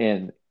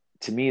 and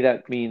to me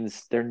that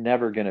means they're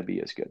never going to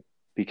be as good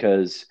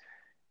because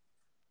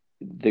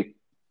the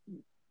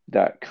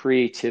that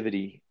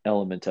creativity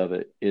element of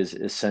it is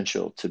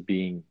essential to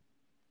being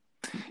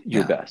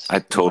your Yeah, I best, in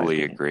my totally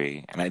opinion.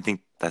 agree. And I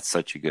think that's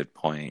such a good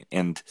point.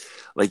 And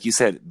like you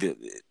said,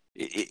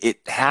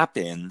 it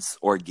happens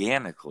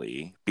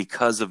organically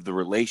because of the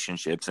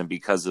relationships and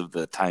because of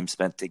the time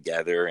spent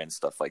together and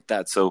stuff like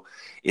that. So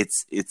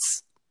it's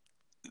it's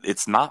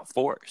it's not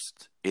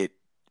forced. It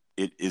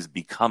is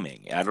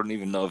becoming. I don't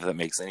even know if that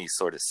makes any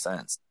sort of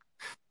sense,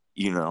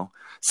 you know.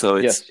 So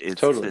Yes,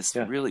 it's totally. this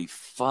Yeah. really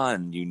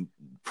fun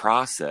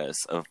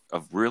process of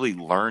really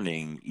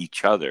learning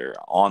each other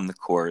on the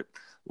court,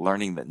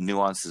 learning the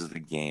nuances of the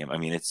game. I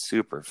mean, it's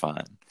super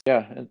fun.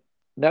 Yeah. And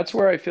that's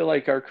where I feel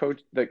like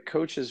the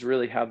coaches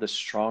really have the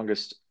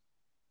strongest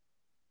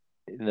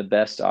and the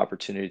best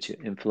opportunity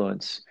to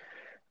influence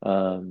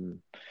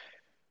um,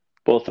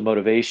 both the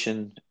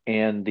motivation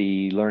and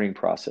the learning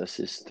process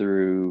is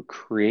through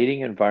creating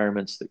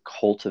environments that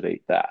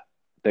cultivate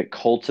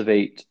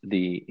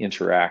the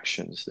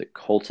interactions, that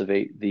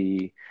cultivate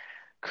the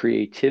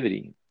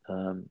creativity.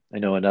 I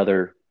know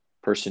another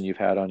person you've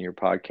had on your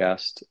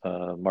podcast,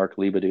 Mark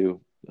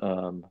Libido.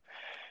 Um,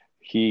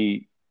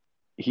 he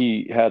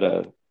he had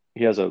a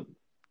he has a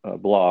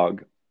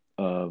blog,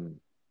 um,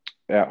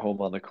 at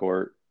home on the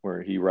court,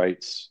 where he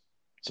writes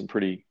some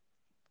pretty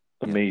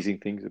Yeah. amazing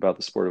things about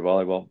the sport of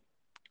volleyball.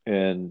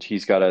 And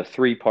he's got a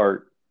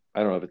three-part,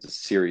 I don't know if it's a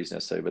series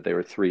necessarily, but they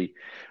were three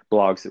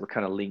blogs that were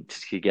kind of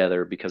linked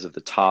together because of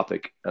the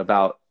topic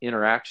about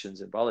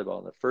interactions in volleyball.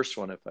 And the first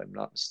one, if I'm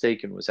not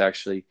mistaken, was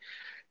actually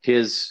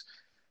his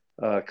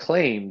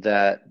claim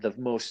that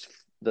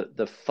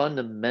the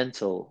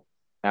fundamental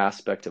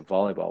aspect of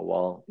volleyball,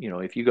 while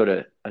if you go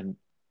to the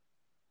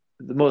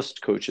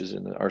most coaches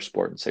in our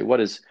sport and say what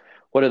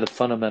are the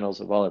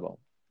fundamentals of volleyball,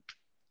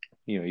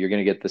 you're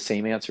going to get the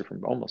same answer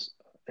from almost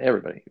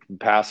everybody: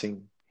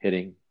 passing,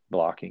 hitting,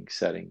 blocking,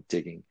 setting,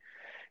 digging.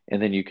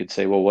 And then you could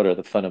say, well, what are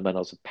the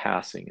fundamentals of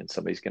passing? And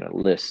somebody's going to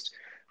list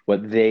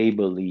what they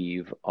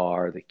believe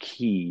are the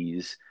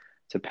keys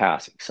to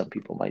passing. Some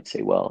people might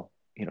say, well,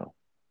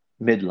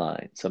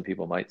 midline. Some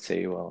people might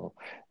say, well,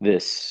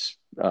 this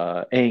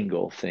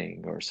angle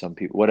thing, or some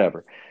people,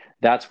 whatever.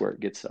 That's where it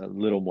gets a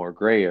little more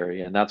gray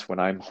area. And that's when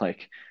I'm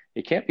like,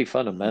 it can't be Mhm.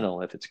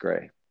 fundamental if it's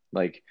gray.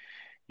 Like,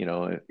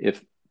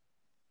 if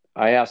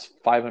I ask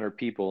 500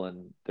 people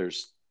and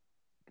there's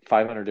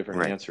 500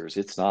 different Right. answers,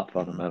 it's not Hmm.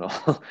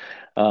 fundamental.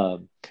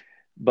 um,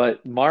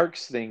 but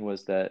Mark's thing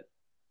was that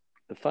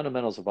the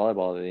fundamentals of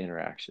volleyball are the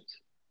interactions.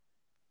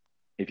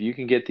 If you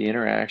can get the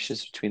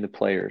interactions between the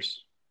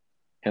players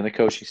and the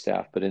coaching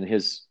staff, but in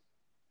his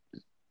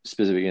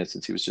specific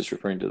instance, he was just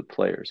referring to the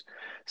players.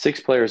 Six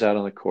players out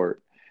on the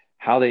court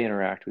how they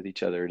interact with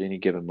each other at any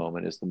given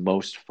moment is the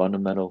most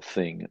fundamental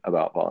thing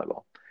about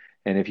volleyball.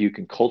 And if you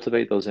can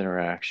cultivate those That's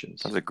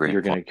interactions, a great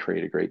you're point. going to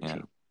create a great Yeah.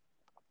 team.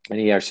 And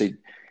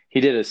he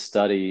did a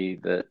study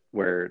that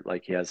where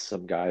like he has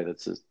some guy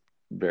that's a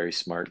very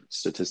smart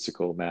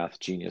statistical math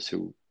genius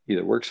who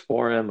either works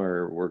for him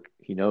or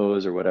he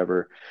knows or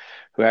whatever,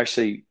 who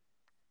actually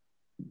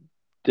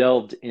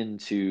delved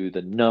into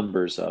the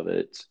numbers of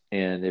it.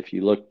 And if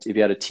you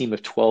had a team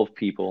of 12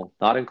 people,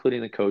 not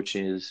including the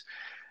coaches,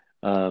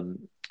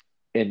 um,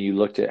 and you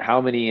looked at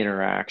how many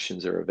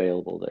interactions are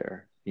available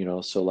there,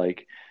 so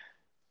like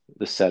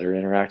the setter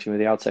interacting with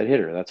the outside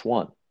hitter, that's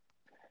one.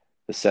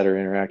 The setter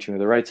interacting with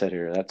the right side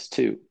hitter, that's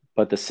two.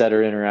 But the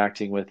setter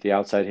interacting with the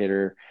outside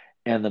hitter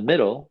and the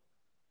middle,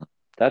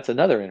 that's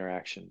another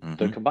interaction,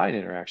 the Hmm. combined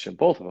interaction,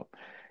 both of them.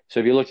 So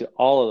if you look at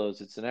all of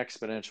those, it's an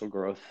exponential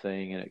growth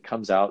thing, and it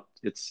comes out,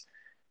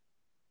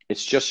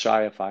 it's just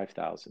shy of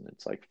 5,000.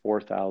 It's like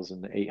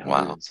 4,800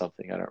 Wow. and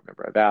something. I don't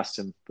remember. I've asked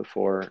him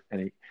before,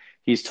 and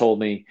he's told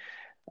me.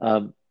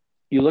 Um,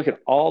 you look at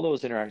all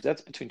those interactions.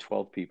 That's between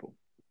 12 people.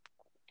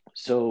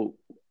 So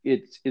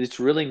it's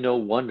really no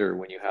wonder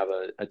when you have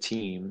a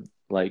team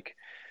like,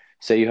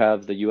 say, you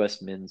have the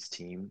U.S. men's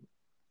team,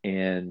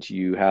 and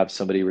you have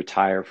somebody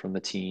retire from the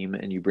team,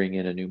 and you bring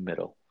in a new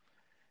middle.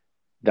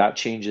 That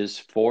changes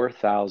Right.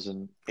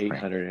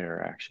 4,800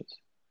 interactions.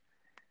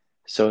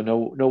 So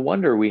no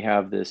wonder we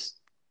have this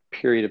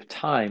period of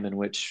time in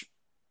which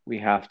we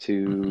have Hmm.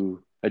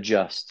 to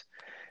adjust.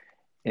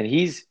 And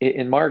he's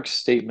in Mark's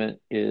statement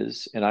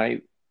is, and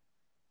I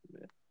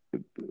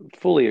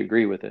fully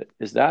agree with it,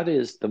 is that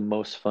is the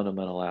most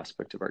fundamental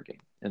aspect of our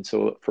game. And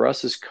so for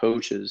us as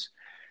coaches,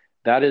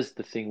 that is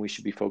the thing we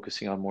should be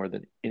focusing on more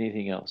than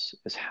anything else,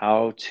 is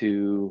how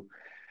to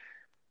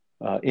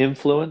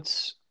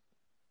influence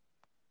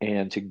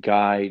and to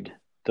guide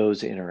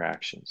those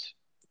interactions,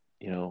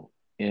 you know,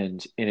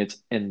 and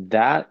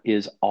that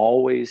is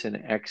always an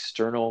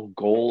external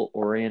goal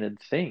oriented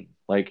thing.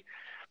 Like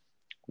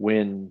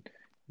when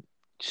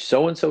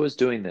so and so is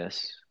doing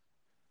this,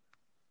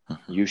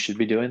 Hmm. you should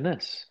be doing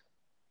this.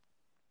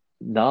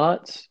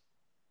 Not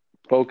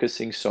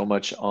focusing so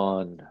much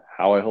on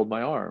how I hold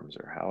my arms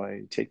or how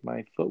I take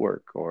my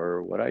footwork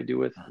or what I do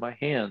with my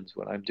hands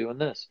when I'm doing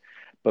this,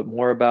 but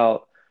more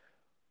about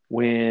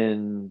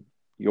when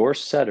your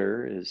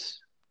setter is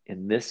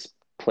in this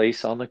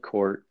place on the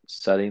court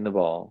setting the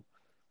ball,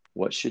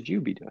 what should you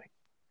be doing?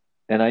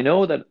 And I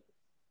know that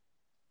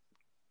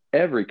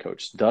every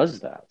coach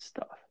does that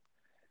stuff,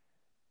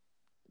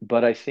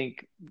 but I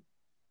think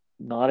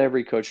not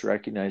every coach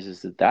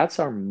recognizes that that's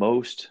our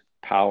most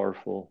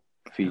powerful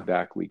Yeah.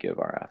 feedback we give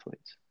our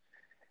athletes.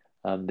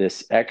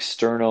 This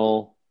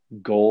external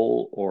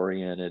goal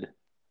oriented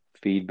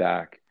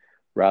feedback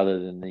rather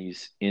than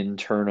these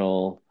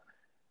internal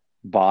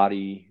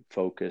body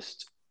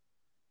focused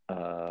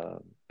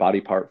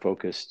body part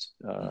focused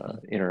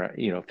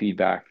Hmm.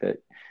 feedback that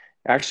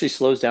actually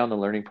slows down the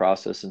learning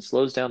process and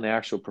slows down the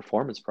actual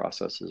performance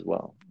process as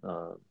well.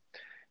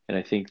 And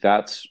I think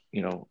that's,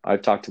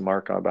 I've talked to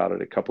Mark about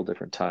it a couple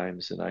different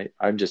times, and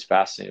I'm just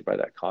fascinated by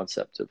that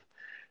concept of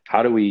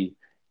how do we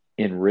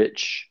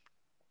enrich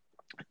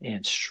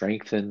and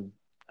strengthen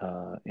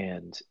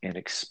and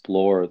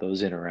explore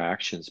those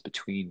interactions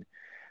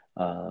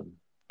um,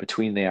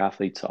 between the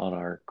athletes on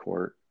our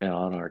court and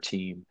on our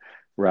team,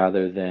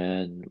 rather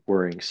than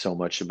worrying so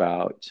much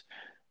about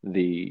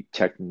the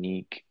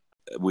technique.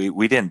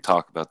 We didn't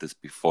talk about this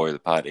before the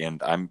pod,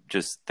 and I'm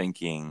just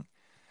thinking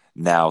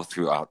now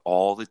throughout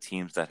all the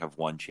teams that have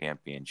won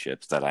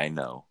championships that I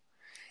know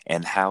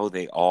and how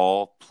they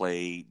all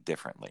play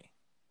differently.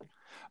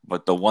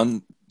 But the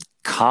one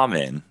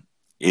common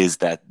is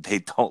that they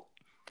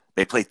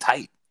play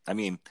tight. I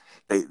mean,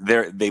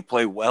 they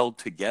play well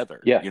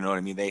together. Yeah, You know what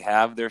I mean? They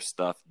have their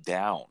stuff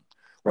down.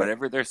 right.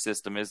 Whatever their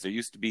system is, there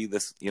used to be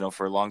this,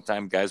 for a long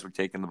time guys were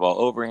taking the ball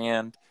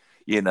overhand,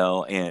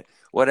 and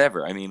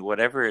whatever. I mean,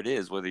 whatever it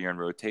is, whether you're in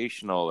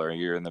rotational or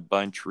you're in the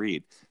bunch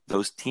read,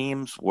 those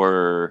teams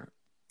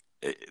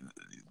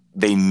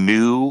they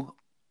knew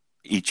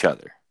each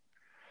other.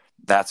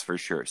 That's for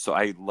sure. So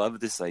I love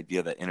this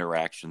idea that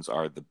interactions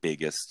are the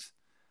biggest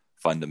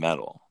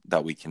fundamental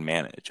that we can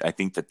manage. I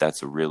think that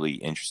that's a really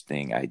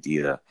interesting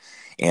idea,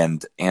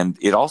 and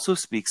it also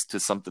speaks to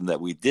something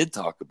that we did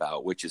talk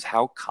about, which is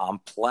how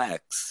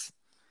complex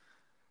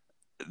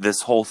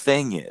this whole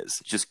thing is,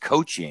 just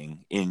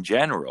coaching in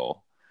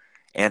general,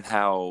 and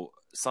how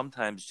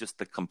sometimes just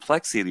the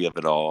complexity of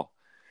it all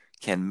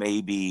can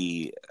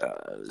maybe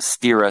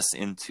steer us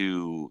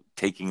into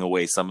taking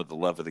away some of the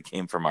love of the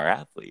game from our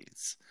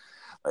athletes.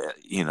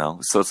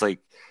 So it's like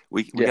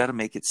we Yeah, got to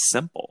make it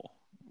simple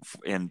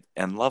and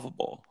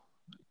lovable,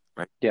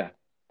 right? yeah,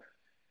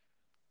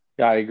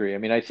 yeah. I agree. I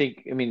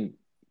mean,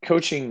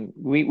 coaching.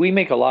 We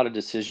make a lot of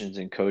decisions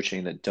in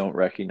coaching that don't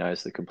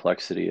recognize the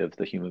complexity of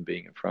the human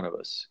being in front of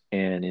us,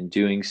 and in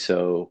doing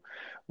so,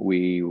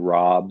 we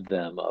rob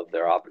them of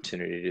their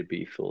opportunity to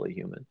be fully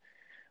human.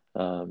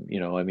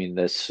 I mean,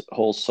 this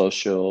whole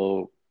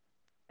social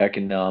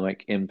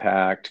economic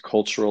impact,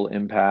 cultural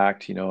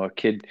impact. A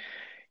kid,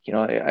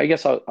 I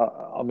guess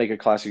I'll make a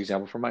classic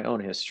example from my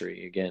own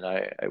history. Again,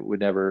 I would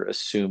never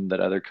assume that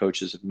other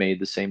coaches have made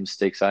the same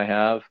mistakes I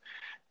have.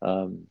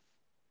 Um,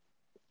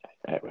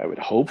 I would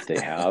hope they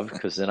have,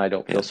 because then I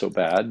don't Yeah. feel so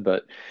bad.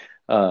 But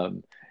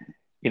um,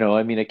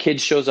 I mean, a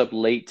kid shows up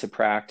late to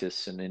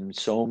practice, and in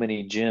so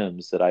many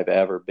gyms that I've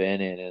ever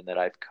been in and that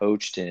I've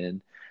coached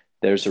in,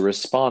 there's a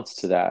response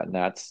to that, and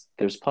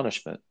there's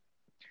punishment.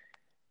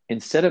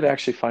 Instead of Right.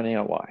 actually finding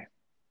out why,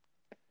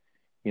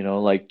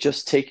 like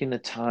just taking the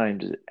time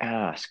to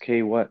ask,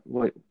 hey, why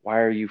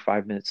are you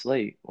 5 minutes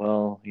late?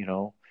 Well,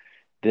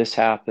 this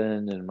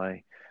happened, and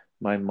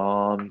my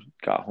mom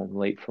got home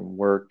late from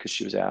work because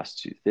she was asked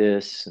to do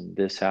this, and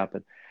this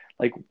happened.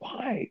 Like,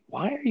 why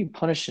are you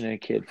punishing a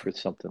kid for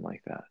something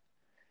like that?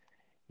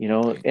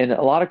 Right. And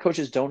a lot of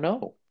coaches don't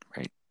know.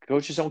 Right.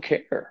 Coaches don't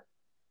care.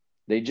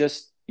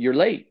 You're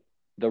late.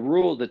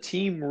 The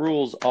team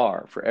rules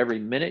are, for every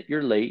minute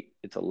you're late,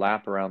 it's a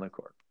lap around the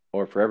court.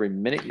 Or for every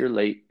minute you're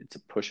late, it's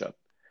a push up.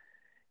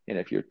 And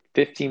if you're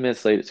 15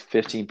 minutes late, it's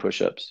 15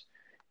 push ups.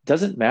 It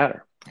doesn't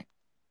matter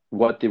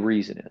what the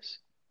reason is.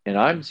 And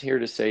I'm Mhm. here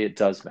to say it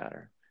does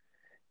matter.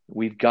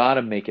 We've got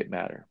to make it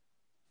matter,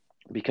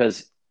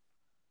 because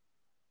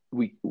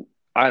we,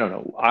 I don't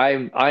know.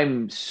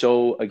 I'm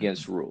so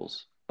against Mhm.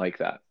 rules like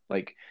that.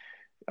 Like,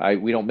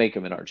 we don't make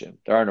them in our gym.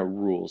 There are no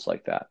rules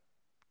like that.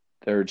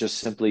 They're just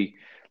simply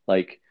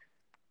like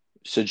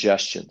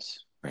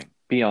suggestions. Right.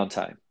 Be on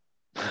time.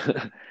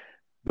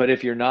 But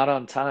if you're not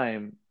on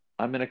time,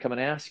 I'm gonna come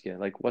and ask you,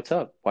 like, what's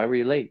up? Why were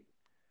you late?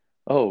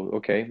 Oh,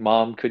 okay.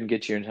 Mom couldn't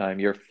get you in time.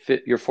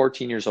 You're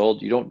 14 years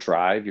old. You don't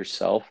drive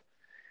yourself.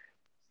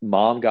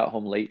 Mom got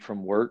home late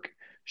from work.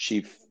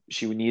 She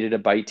needed a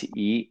bite to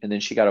eat, and then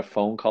she got a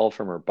phone call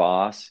from her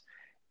boss,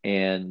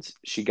 and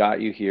she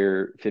got you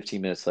here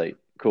 15 minutes late.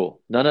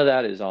 Cool. None of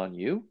that is on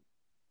you.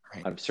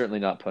 Right. I'm certainly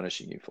not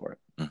punishing you for it.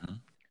 Hmm.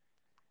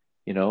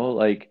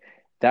 Like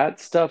that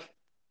stuff.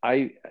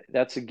 I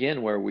That's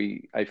again where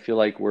I feel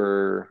like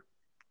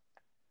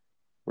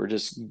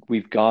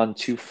we've gone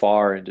too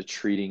far into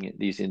treating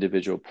these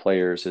individual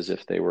players as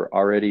if they were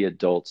already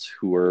adults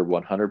who were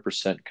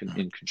 100%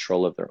 in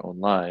control of their own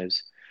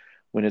lives,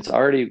 when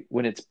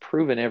it's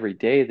proven every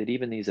day that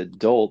even these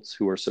adults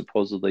who are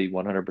supposedly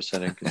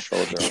 100% in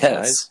control of their own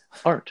lives Yes.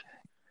 aren't.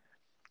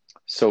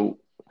 So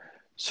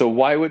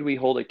why would we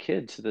hold a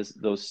kid to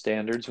those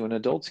standards when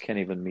adults can't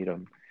even meet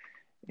them?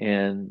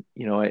 And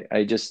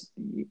I just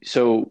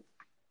so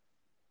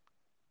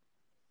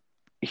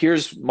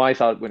here's my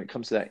thought when it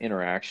comes to that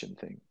interaction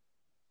thing.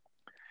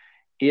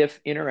 If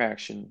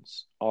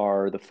interactions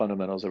are the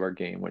fundamentals of our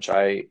game, which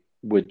I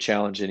would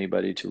challenge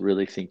anybody to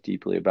really think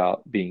deeply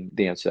about, being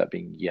the answer to that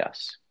being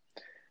yes.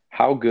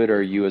 How good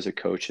are Hmm. you as a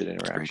coach at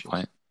That's a great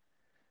point.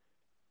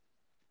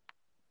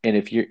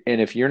 interactions?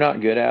 And if you're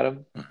not good at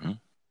them, Hmm.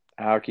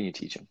 how can you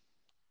teach them?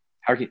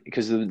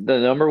 Because the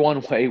number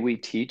one way we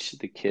teach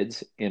the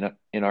kids in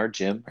our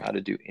gym how Right.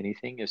 to do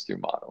anything is through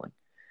modeling,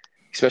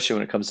 especially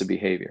when it comes to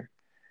behavior.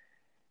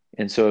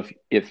 And so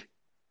if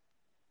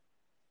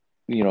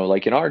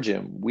like in our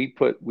gym,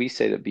 we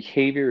say that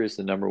behavior is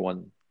the number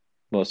one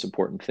most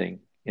important thing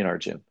in our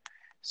gym.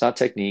 It's not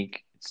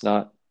technique, it's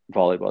not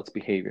volleyball, it's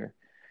behavior.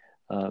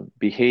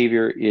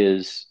 Behavior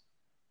is,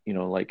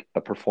 like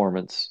a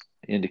performance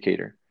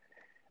indicator.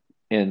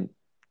 And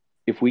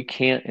if we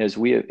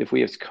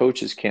as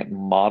coaches can't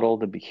model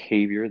the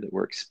behavior that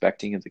we're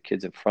expecting of the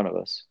kids in front of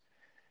us,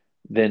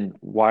 then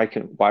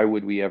why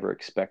would we ever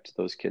expect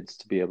those kids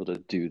to be able to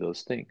do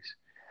those things?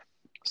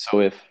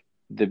 So if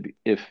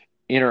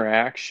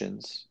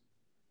interactions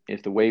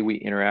if the way we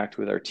interact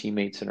with our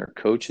teammates and our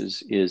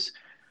coaches is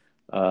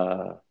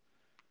uh,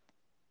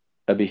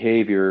 a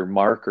behavior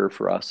marker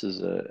for us as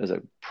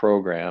a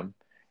program,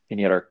 and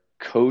yet our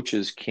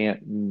coaches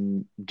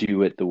can't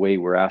do it the way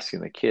we're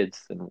asking the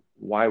kids, then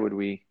why would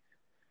we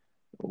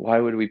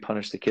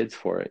punish the kids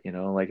for it?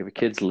 Like, if a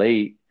kid's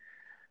late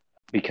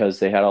because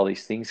they had all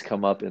these things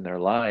come up in their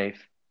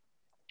life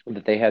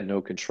that they had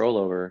no control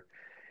over,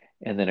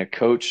 and then a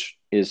coach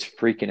is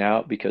freaking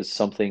out because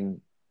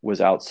something was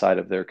outside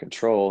of their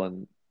control.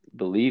 And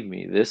believe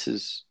me, this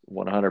is Hmm.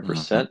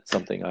 100%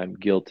 something I'm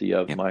guilty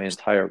of Yep. my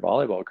entire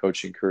volleyball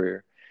coaching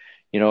career.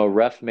 A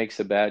ref makes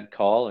a bad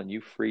call and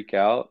you freak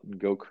out and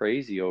go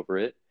crazy over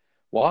it.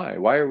 Why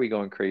are we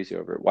going crazy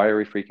over it? Why are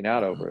we freaking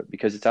out Hmm. over it?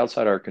 Because it's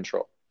outside our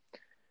control.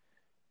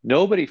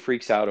 Nobody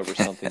freaks out over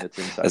something that's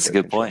inside That's a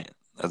their good point.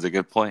 control. That's a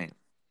good point.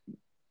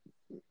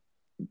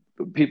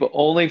 People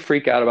only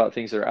freak out about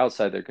things that are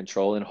outside their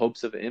control in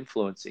hopes of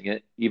influencing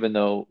it, even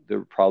though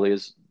there probably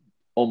is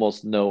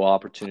almost no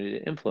opportunity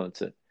to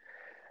influence it.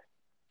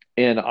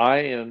 And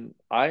I'm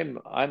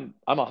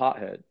a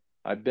hothead.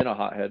 I've been a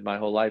hothead my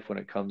whole life when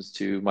it comes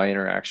to my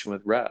interaction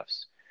with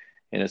refs.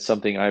 And it's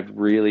something I've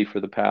really, for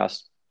the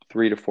past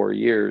 3 to 4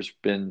 years,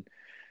 been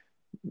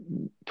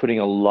putting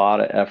a lot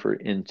of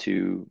effort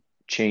into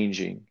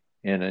changing,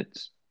 and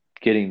it's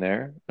getting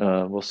there.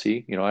 We'll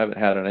see. I haven't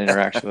had an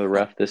interaction with a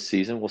ref this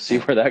season. We'll see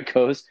Yeah. where that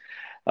goes.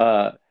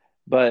 Uh,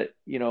 But,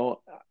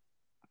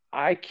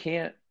 I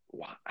can't,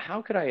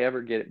 how could I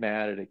ever get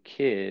mad at a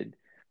kid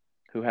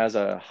who has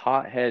a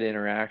hothead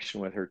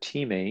interaction with her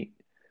teammate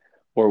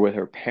or with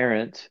her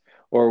parent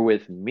or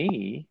with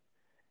me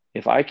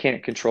if I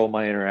can't control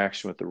my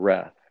interaction with the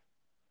ref?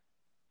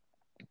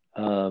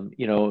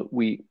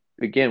 We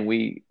again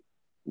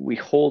we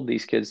hold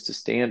these kids to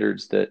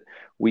standards that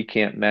we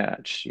can't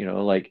match.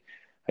 Like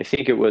I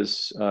think it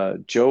was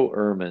Joe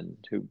Ehrman,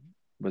 who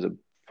was a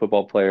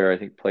football player. I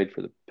think played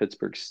for the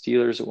Pittsburgh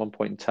Steelers at one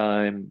point in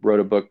time. Wrote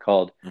a book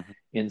called Hmm.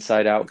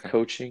 Inside Out Okay.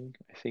 Coaching.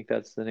 I think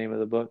that's the name of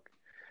the book.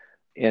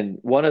 And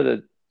one of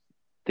the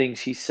things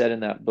he said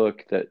in that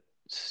book that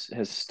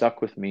has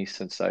stuck with me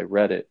since I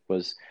read it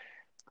was,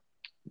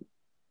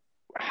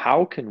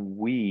 how can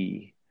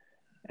we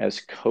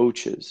as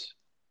coaches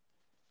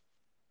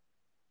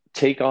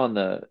take on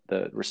the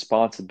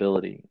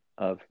responsibility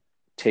of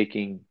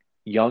taking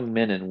young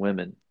men and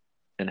women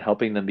and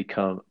helping them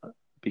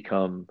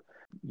become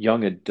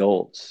young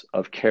adults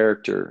of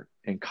character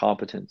and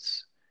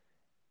competence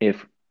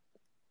if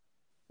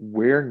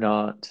we're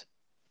not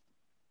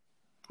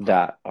Wow.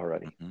 that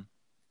already? Hmm.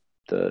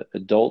 The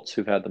adults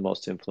who've had the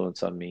most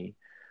influence on me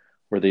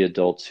were the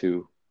adults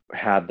who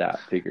had that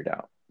figured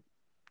out.